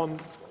for that one,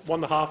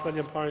 £1.5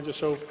 million or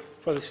so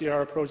for the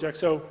Sierra project.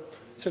 So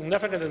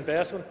significant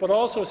investment, but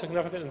also a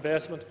significant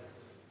investment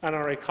in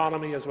our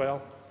economy as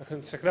well.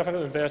 A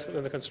significant investment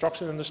in the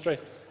construction industry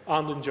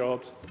and in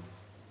jobs.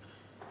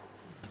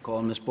 I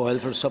call Ms Boyle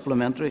for a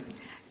supplementary.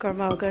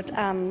 Can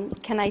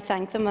I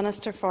thank the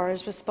Minister for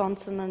his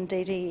response, and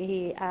indeed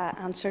he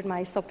answered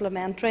my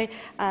supplementary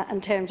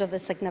in terms of the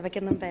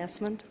significant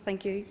investment.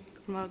 Thank you.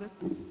 And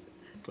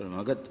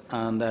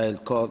I'll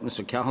call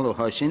Mr Cahill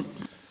O'Hashin.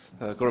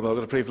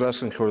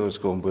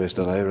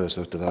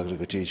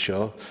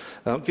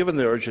 Given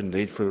the urgent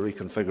need for the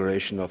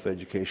reconfiguration of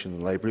education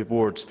and library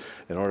boards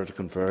in order to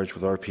converge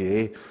with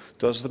RPA,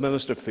 does the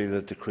Minister feel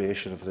that the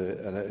creation of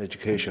the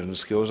Education and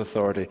Skills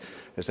Authority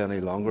is any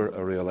longer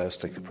a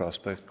realistic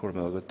prospect?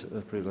 Whether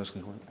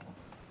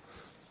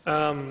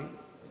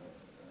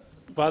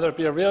it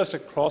be a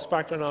realistic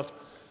prospect or not,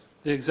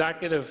 the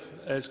Executive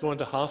is going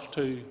to have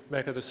to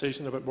make a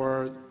decision about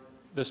where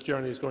this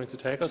journey is going to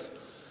take us.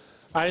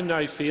 I am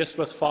now faced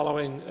with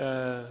following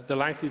the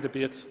lengthy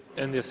debates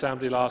in the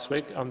Assembly last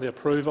week and the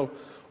approval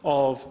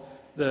of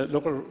the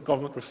Local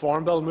Government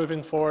Reform Bill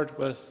moving forward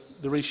with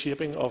the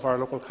reshaping of our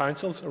local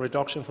councils, a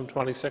reduction from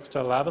 26 to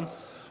 11.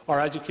 Our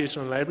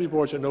education and library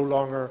boards are no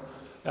longer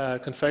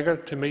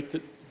configured to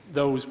meet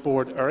those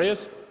board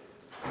areas.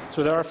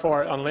 So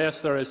therefore, unless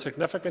there is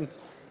significant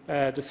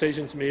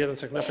decisions made and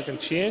significant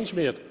change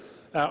made,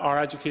 our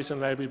education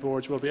and library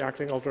boards will be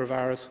acting ultra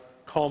vires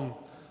come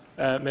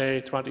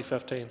May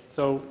 2015.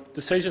 So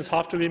decisions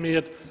have to be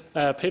made.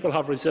 People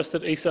have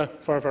resisted ESA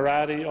for a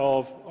variety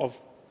of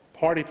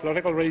party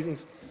political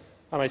reasons,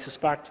 and I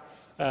suspect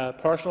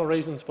personal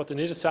reasons, but they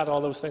need to set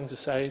all those things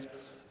aside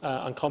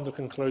and come to a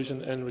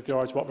conclusion in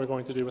regards to what we're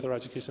going to do with our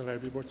education and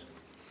library boards.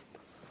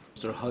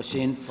 Mr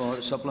Hussain for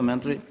a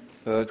supplementary.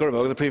 Does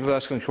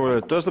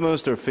the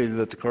Minister feel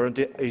that the current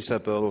ESA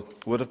bill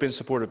would have been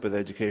supported by the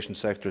education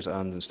sectors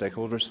and the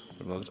stakeholders?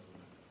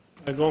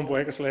 I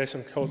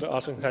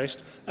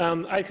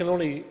can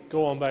only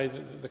go on by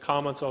the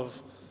comments of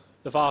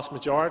the vast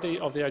majority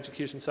of the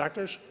education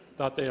sectors,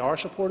 that they are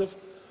supportive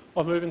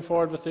of moving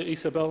forward with the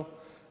ESA bill.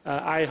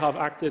 I have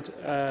acted,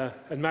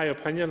 in my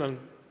opinion, and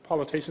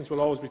politicians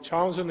will always be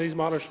challenged in these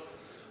matters,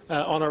 in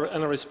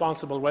a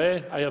responsible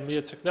way. I have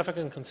made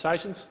significant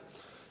concessions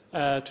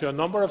to a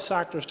number of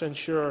sectors to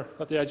ensure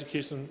that the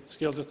Education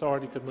Skills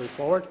Authority could move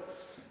forward.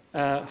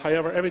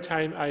 However, every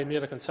time I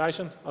made a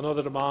concession,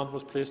 another demand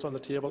was placed on the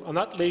table, and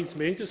that leads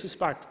me to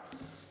suspect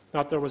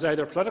that there was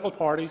either political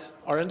parties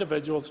or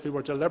individuals who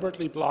were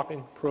deliberately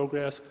blocking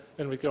progress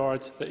in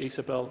regards to the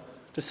ESA bill,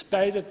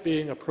 despite it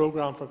being a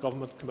programme for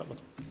government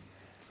commitment.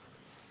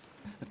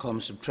 I call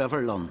Mr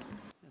Trevor Lunn.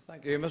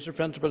 Thank you, Mr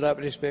Principal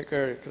Deputy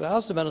Speaker. Could I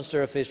ask the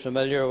Minister if he is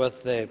familiar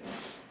with the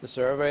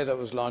survey that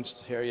was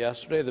launched here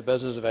yesterday, the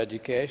Business of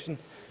Education,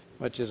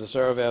 which is a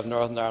survey of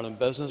Northern Ireland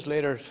business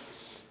leaders,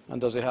 and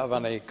does he have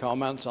any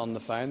comments on the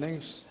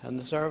findings in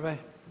the survey?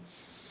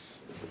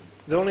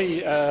 The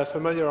only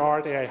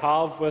familiarity I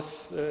have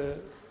with the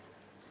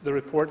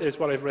report is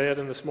what I've read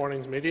in this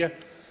morning's media,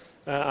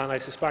 and I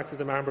suspect that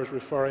the member is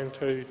referring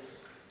to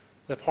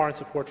the parent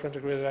support for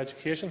integrated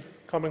education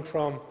coming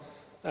from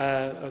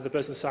the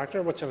business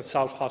sector, which in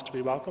itself has to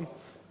be welcome.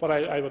 But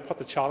I would put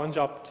the challenge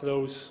up to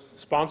those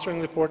sponsoring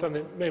the report, and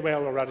they may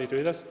well already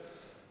do this,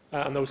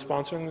 and those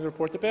sponsoring the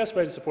report. The best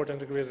way to support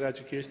integrated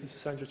education is to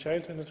send your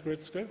child to an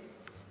integrated school.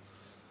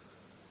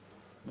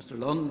 Mr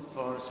Lunn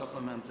for a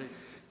supplementary.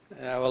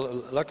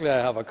 Well, luckily I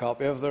have a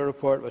copy of the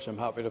report, which I'm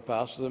happy to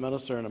pass to the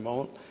Minister in a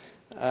moment.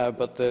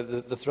 But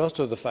the thrust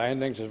of the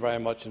findings is very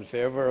much in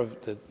favour of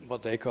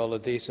what they call a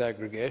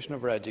desegregation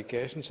of our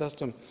education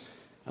system,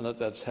 and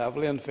it's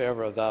heavily in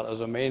favour of that as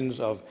a means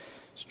of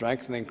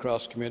strengthening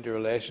cross-community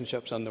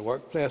relationships in the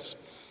workplace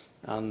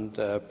and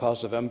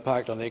positive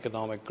impact on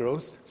economic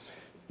growth.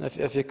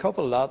 If you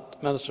couple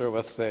that, Minister,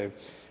 with the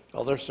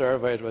other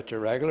surveys which are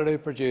regularly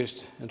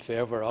produced in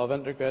favour of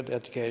integrated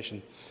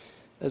education,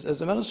 Is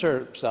the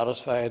Minister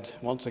satisfied,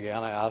 once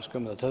again I ask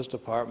him, that his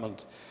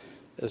department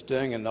is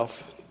doing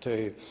enough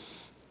to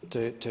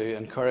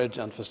encourage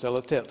and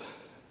facilitate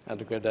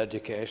integrated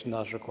education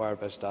as required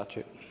by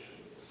statute?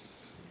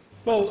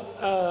 Well,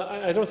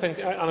 I don't think,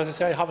 and as I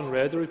say, I haven't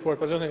read the report,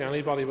 but I don't think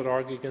anybody would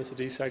argue against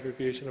the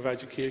desegregation of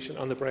education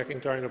and the breaking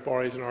down of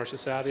barriers in our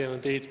society. And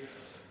indeed,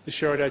 the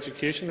shared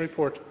education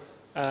report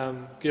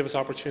gave us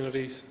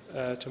opportunities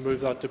to move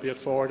that debate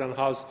forward and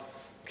has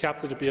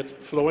kept the debate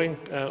flowing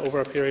over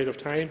a period of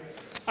time.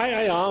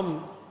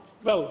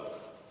 Well,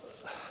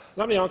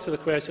 let me answer the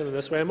question in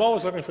this way. I'm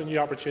always looking for new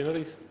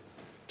opportunities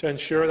to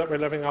ensure that we're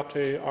living up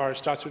to our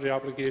statutory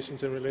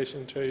obligations in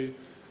relation to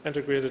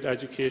integrated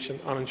education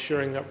and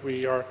ensuring that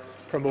we are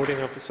promoting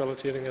and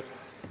facilitating it.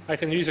 I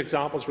can use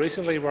examples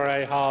recently where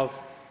I have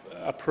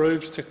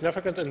approved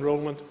significant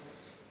enrolment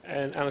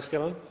in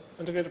Enniskillen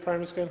Integrated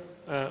Primary School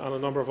and a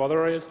number of other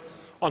areas.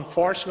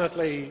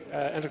 Unfortunately,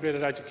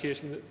 integrated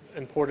education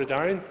in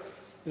Portadown,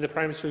 the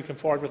primary school came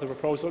forward with a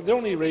proposal. The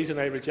only reason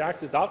I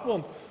rejected that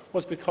one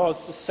was because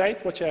the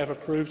site which I have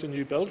approved a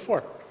new build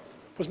for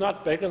was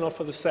not big enough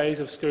for the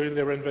size of school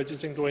they were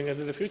envisaging going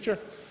into the future,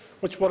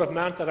 which would have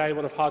meant that I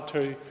would have had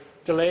to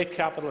delay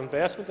capital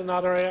investment in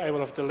that area. I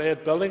would have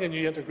delayed building a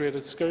new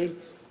integrated school.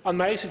 And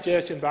my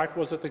suggestion back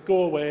was that they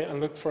go away and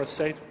look for a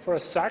site for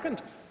a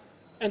second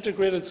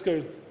integrated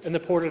school in the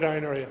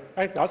Portadown area.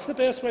 I think that's the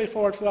best way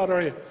forward for that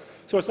area.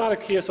 So it's not a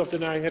case of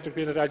denying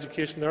integrated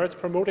education there. It's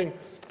promoting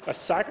a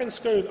second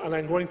school and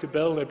then going to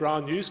build a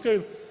brand new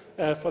school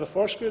for the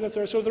first school that's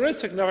there. So there is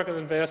significant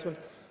investment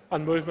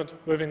and movement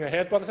moving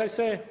ahead. But as I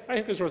say, I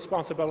think there's a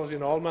responsibility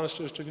in all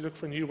ministers to look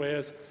for new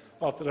ways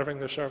of delivering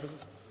their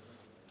services.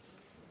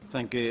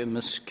 Thank you.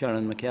 Ms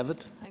Karen McKevitt.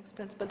 Thanks,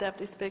 Principal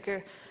Deputy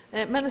Speaker.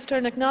 Minister,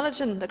 in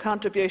acknowledging the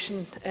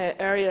contribution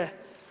area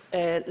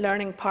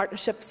learning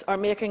partnerships are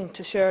making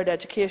to shared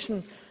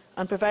education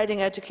and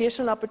providing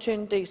educational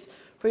opportunities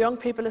for young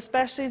people,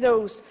 especially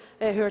those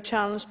who are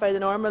challenged by the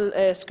normal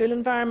school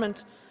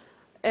environment,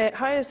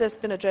 how has this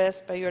been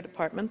addressed by your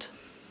department?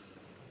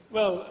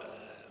 Well,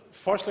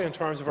 firstly, in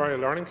terms of area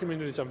learning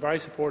communities, I'm very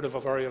supportive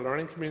of area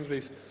learning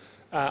communities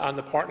and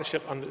the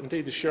partnership and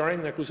indeed the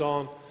sharing that goes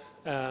on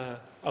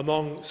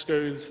among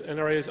schools in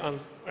areas. And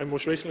I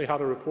most recently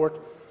had a report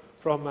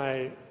from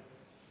my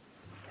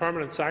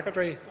Permanent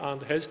Secretary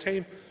and his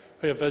team,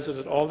 who have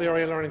visited all the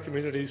area learning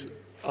communities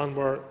and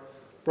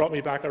brought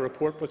me back a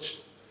report which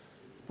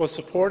was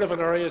supportive in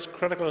areas,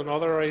 critical in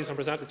other areas, and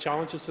presented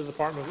challenges to the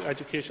Department of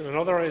Education in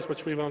other areas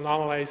which we will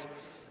analyse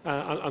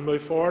and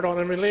move forward on.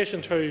 In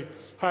relation to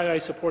how I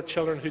support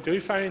children who do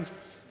find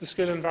the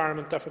school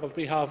environment difficult,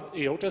 we have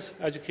EOTIS,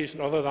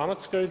 education other than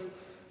at school,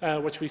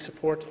 which we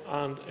support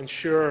and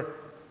ensure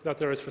that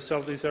there is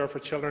facilities there for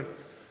children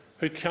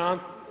who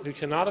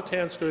cannot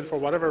attend school for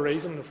whatever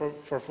reason,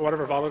 for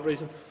whatever valid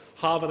reason,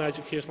 have an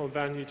educational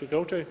venue to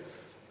go to.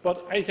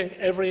 But I think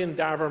every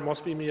endeavour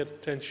must be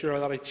made to ensure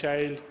that a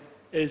child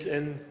is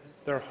in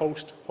their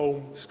host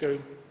home school.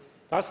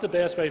 That's the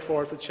best way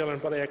forward for children,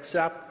 but I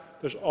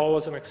accept there's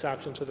always an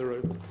exception to the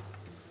rule.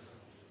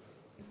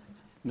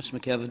 Ms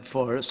McKevitt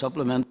for a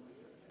supplement.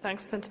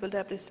 Thanks, Principal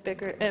Deputy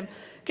Speaker.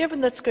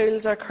 Given that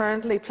schools are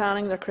currently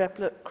planning their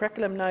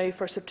curriculum now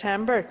for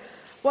September,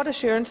 what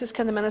assurances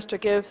can the Minister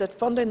give that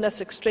funding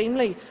this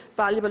extremely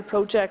valuable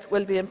project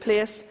will be in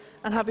place?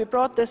 And have you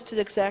brought this to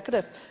the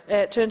Executive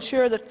to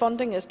ensure that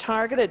funding is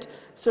targeted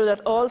so that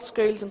all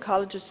schools and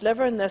colleges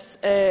delivering this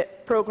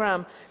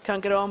programme can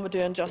get on with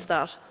doing just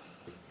that?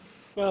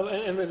 Well,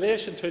 in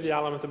relation to the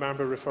element the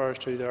member refers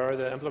to there,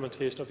 the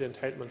implementation of the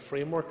entitlement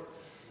framework,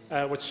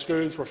 which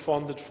schools were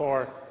funded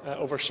for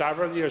over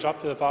several years, up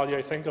to the value,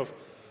 I think, of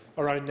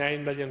around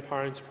 £9 million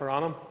per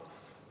annum.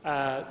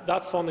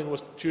 That funding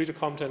was due to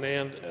come to an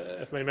end,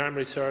 if my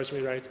memory serves me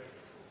right,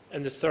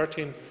 in the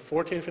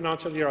 13-14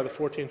 financial year or the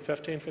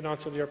 14-15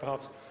 financial year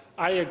perhaps.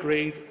 I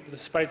agreed,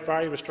 despite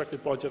very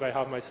restricted budget I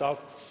have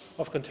myself,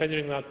 of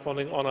continuing that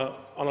funding on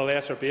a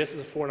lesser basis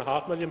of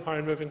 £4.5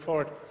 million moving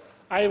forward.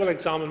 I will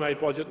examine my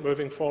budget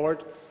moving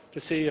forward to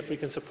see if we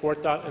can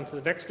support that into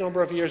the next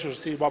number of years, or to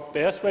see what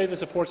best way to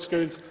support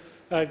schools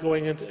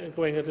going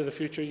into the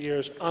future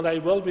years. And I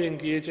will be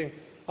engaging,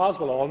 as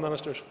will all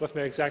ministers, with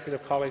my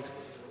executive colleagues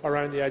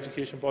around the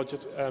education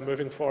budget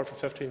moving forward for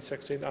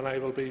 15-16, and I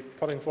will be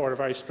putting forward a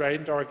very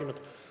strident argument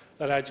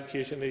that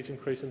education needs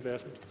increased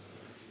investment.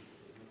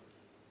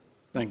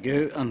 Thank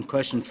you. And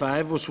question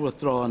 5 was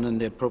withdrawn in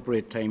the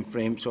appropriate time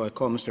frame, so I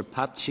call Mr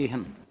Pat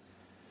Sheehan.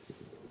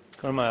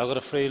 I've got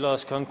a free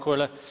loss,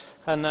 Concorla.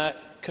 And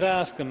could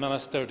I ask the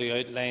Minister to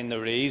outline the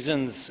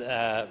reasons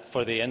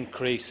for the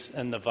increase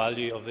in the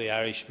value of the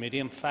Irish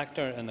medium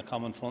factor in the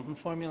common funding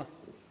formula?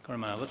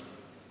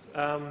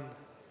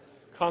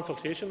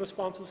 Consultation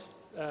responses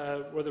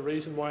were the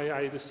reason why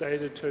I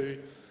decided to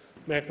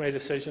make my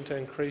decision to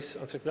increase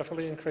and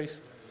significantly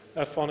increase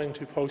funding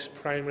to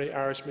post-primary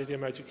Irish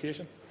medium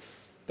education.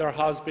 There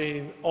has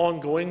been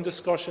ongoing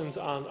discussions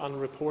and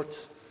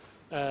reports,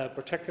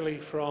 particularly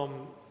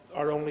from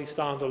our only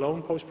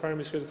stand-alone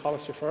post-primary school,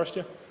 College to First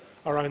Year,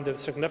 around the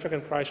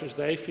significant pressures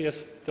they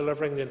face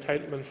delivering the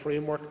entitlement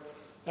framework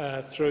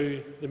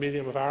through the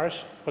medium of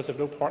Irish, because they have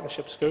no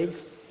partnership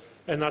schools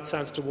in that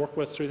sense to work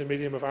with through the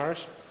medium of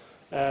Irish.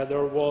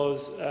 There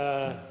was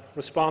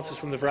responses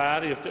from the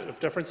variety of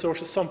different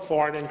sources, some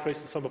for an increase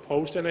and some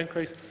opposed to an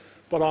increase,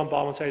 but on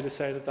balance I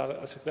decided that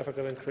a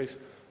significant increase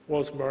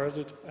was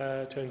merited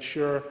to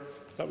ensure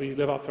that we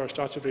live up to our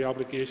statutory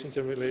obligations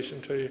in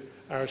relation to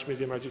Irish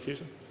medium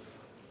education.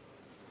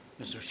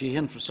 Mr.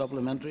 Sheehan for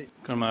supplementary.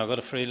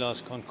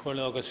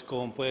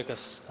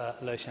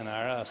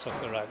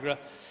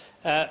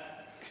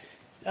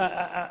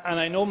 And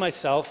I know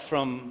myself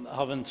from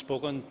having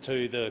spoken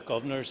to the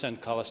governors in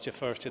College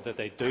University that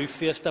they do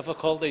face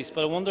difficulties,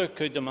 but I wonder,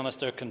 could the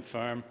Minister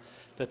confirm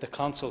that the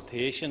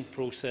consultation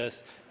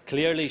process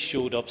clearly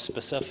showed up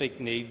specific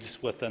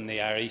needs within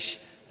the Irish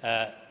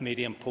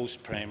medium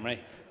post-primary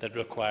that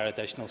require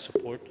additional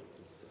support?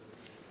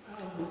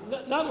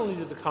 Not only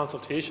did the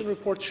consultation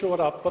report show it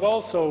up, but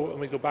also, when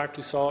we go back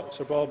to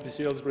Sir Bob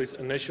Salisbury's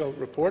initial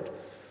report,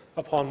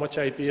 upon which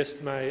I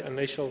based my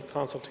initial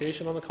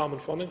consultation on the common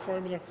funding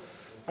formula,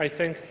 I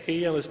think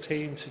he and his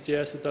team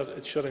suggested that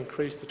it should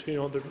increase to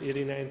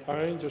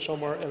 £289 or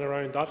somewhere in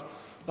around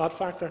that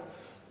factor.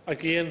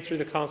 Again, through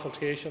the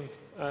consultation,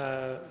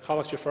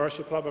 College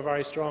University put up a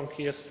very strong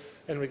case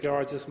in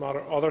regards to this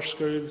matter. Other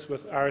schools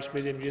with Irish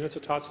medium units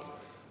attached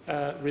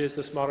raised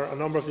this matter. A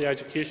number of the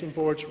education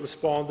boards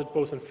responded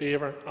both in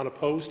favour and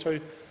opposed to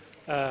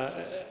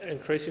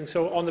increasing.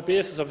 So, on the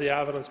basis of the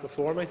evidence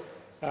before me,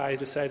 I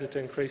decided to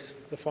increase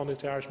the funding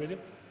to Irish medium.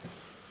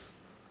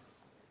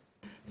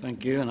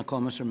 Thank you. And I call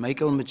Mr.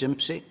 Michael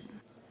McGimpsey.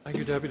 Thank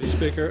you, Deputy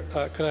Speaker.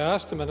 Could I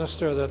ask the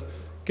Minister that,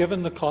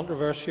 given the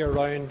controversy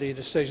around the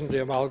decision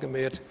to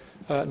amalgamate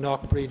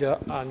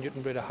Knockbreda and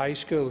Newtonbreda High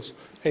Schools,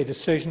 a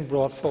decision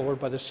brought forward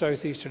by the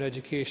South Eastern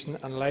Education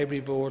and Library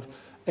Board,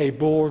 a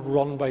board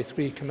run by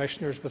 3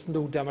 commissioners with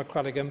no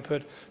democratic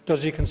input,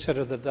 does he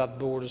consider that that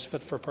board is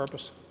fit for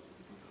purpose?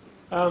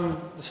 The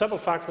simple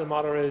fact of the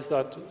matter is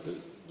that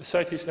the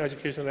South Eastern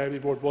Education and Library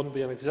Board wouldn't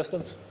be in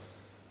existence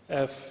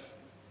if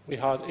we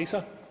had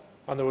ESA,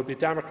 and there would be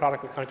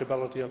democratic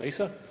accountability on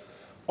ESA.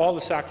 All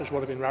the sectors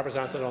would have been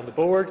represented on the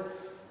board,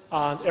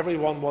 and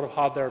everyone would have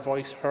had their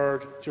voice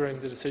heard during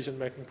the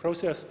decision-making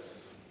process.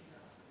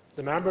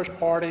 The Members'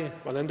 Party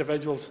and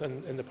individuals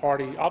in the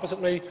party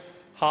opposite me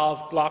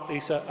have blocked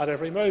ESA at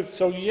every move.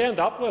 So you end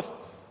up with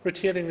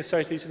retaining the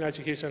South Eastern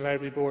Education and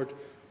Library Board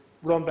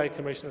run by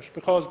commissioners,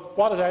 because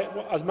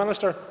as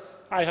Minister,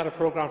 I had a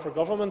programme for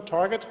government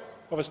target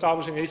of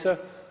establishing ESA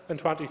in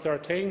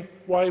 2013.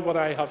 Why would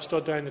I have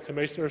stood down the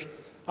commissioners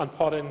and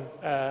put in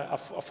a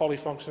fully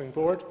functioning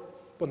board?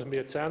 Wouldn't have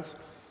made sense.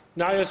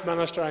 Now, as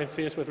Minister, I am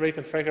faced with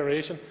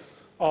reconfiguration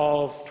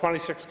of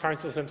 26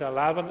 councils into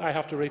 11. I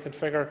have to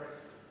reconfigure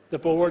the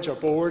board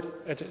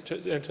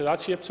into that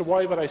shape. So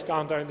why would I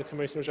stand down the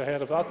commissioners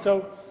ahead of that?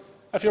 So,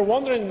 if you're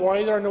wondering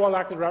why there are no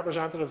elected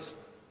representatives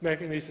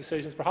making these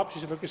decisions, perhaps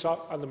you should look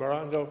yourself in the mirror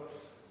and go,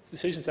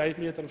 decisions I've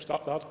made that have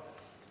stopped that.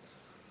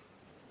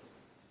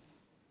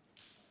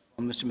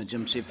 Mr.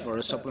 McGimpsey for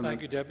a supplement.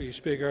 Thank you, Deputy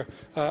Speaker.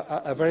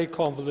 A very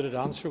convoluted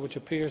answer, which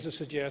appears to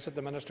suggest that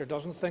the Minister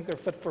doesn't think they're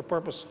fit for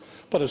purpose,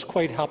 but is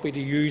quite happy to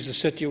use the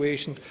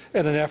situation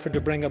in an effort to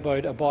bring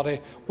about a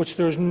body which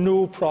there is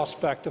no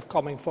prospect of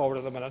coming forward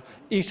at the minute.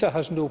 ESA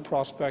has no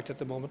prospect at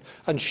the moment,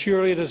 and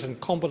surely it is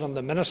incumbent on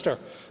the Minister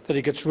that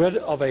he gets rid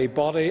of a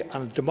body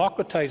and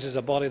democratises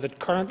a body that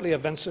currently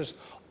evinces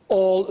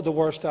all the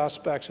worst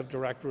aspects of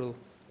direct rule.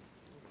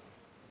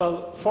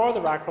 Well, for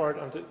the record,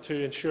 and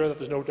to ensure that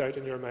there is no doubt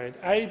in your mind,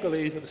 I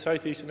believe that the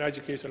South Eastern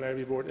Education and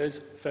Library Board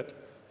is fit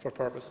for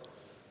purpose.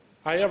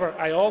 However,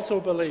 I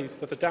also believe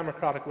that the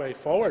democratic way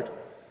forward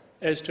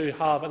is to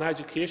have an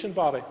education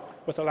body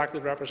with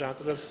elected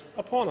representatives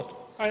upon it.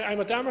 I'm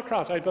a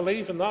Democrat. I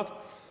believe in that.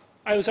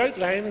 I was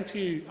outlining to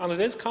you, and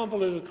it is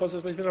convoluted because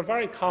it has been a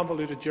very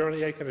convoluted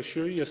journey, I can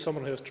assure you, as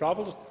someone who has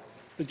travelled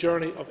the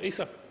journey of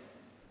ESA.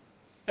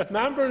 If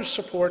members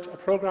support a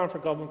programme for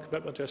government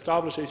commitment to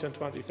establish ESA in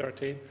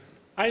 2013,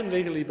 I am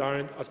legally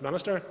bound as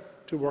Minister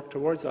to work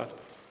towards that.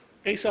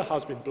 ESA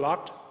has been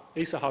blocked,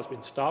 ESA has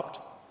been stopped.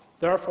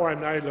 Therefore, I am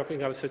now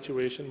looking at a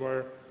situation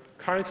where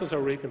councils are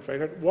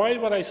reconfigured. Why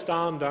would I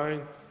stand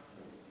down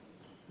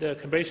the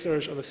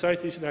commissioners on the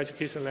South Eastern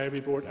Education and Library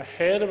Board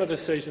ahead of a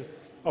decision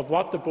of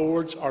what the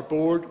board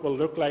will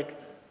look like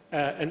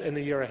in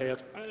the year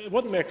ahead? It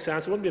wouldn't make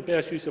sense. It wouldn't be the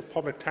best use of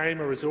public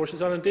time or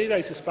resources, and indeed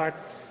I suspect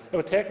it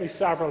would take me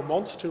several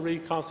months to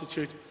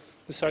reconstitute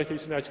the South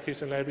Eastern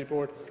Education and Library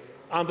Board.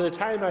 And by the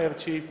time I have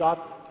achieved that,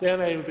 then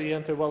I will be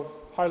into, well,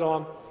 how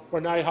long?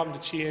 We're now having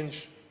to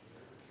change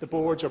the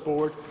board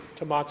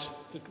to match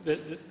the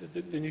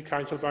new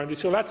council boundary.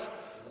 So let's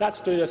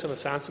do this in a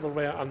sensible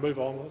way and move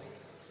on.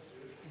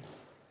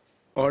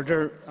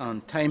 Order,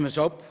 and time is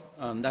up,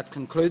 and that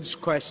concludes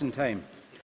question time.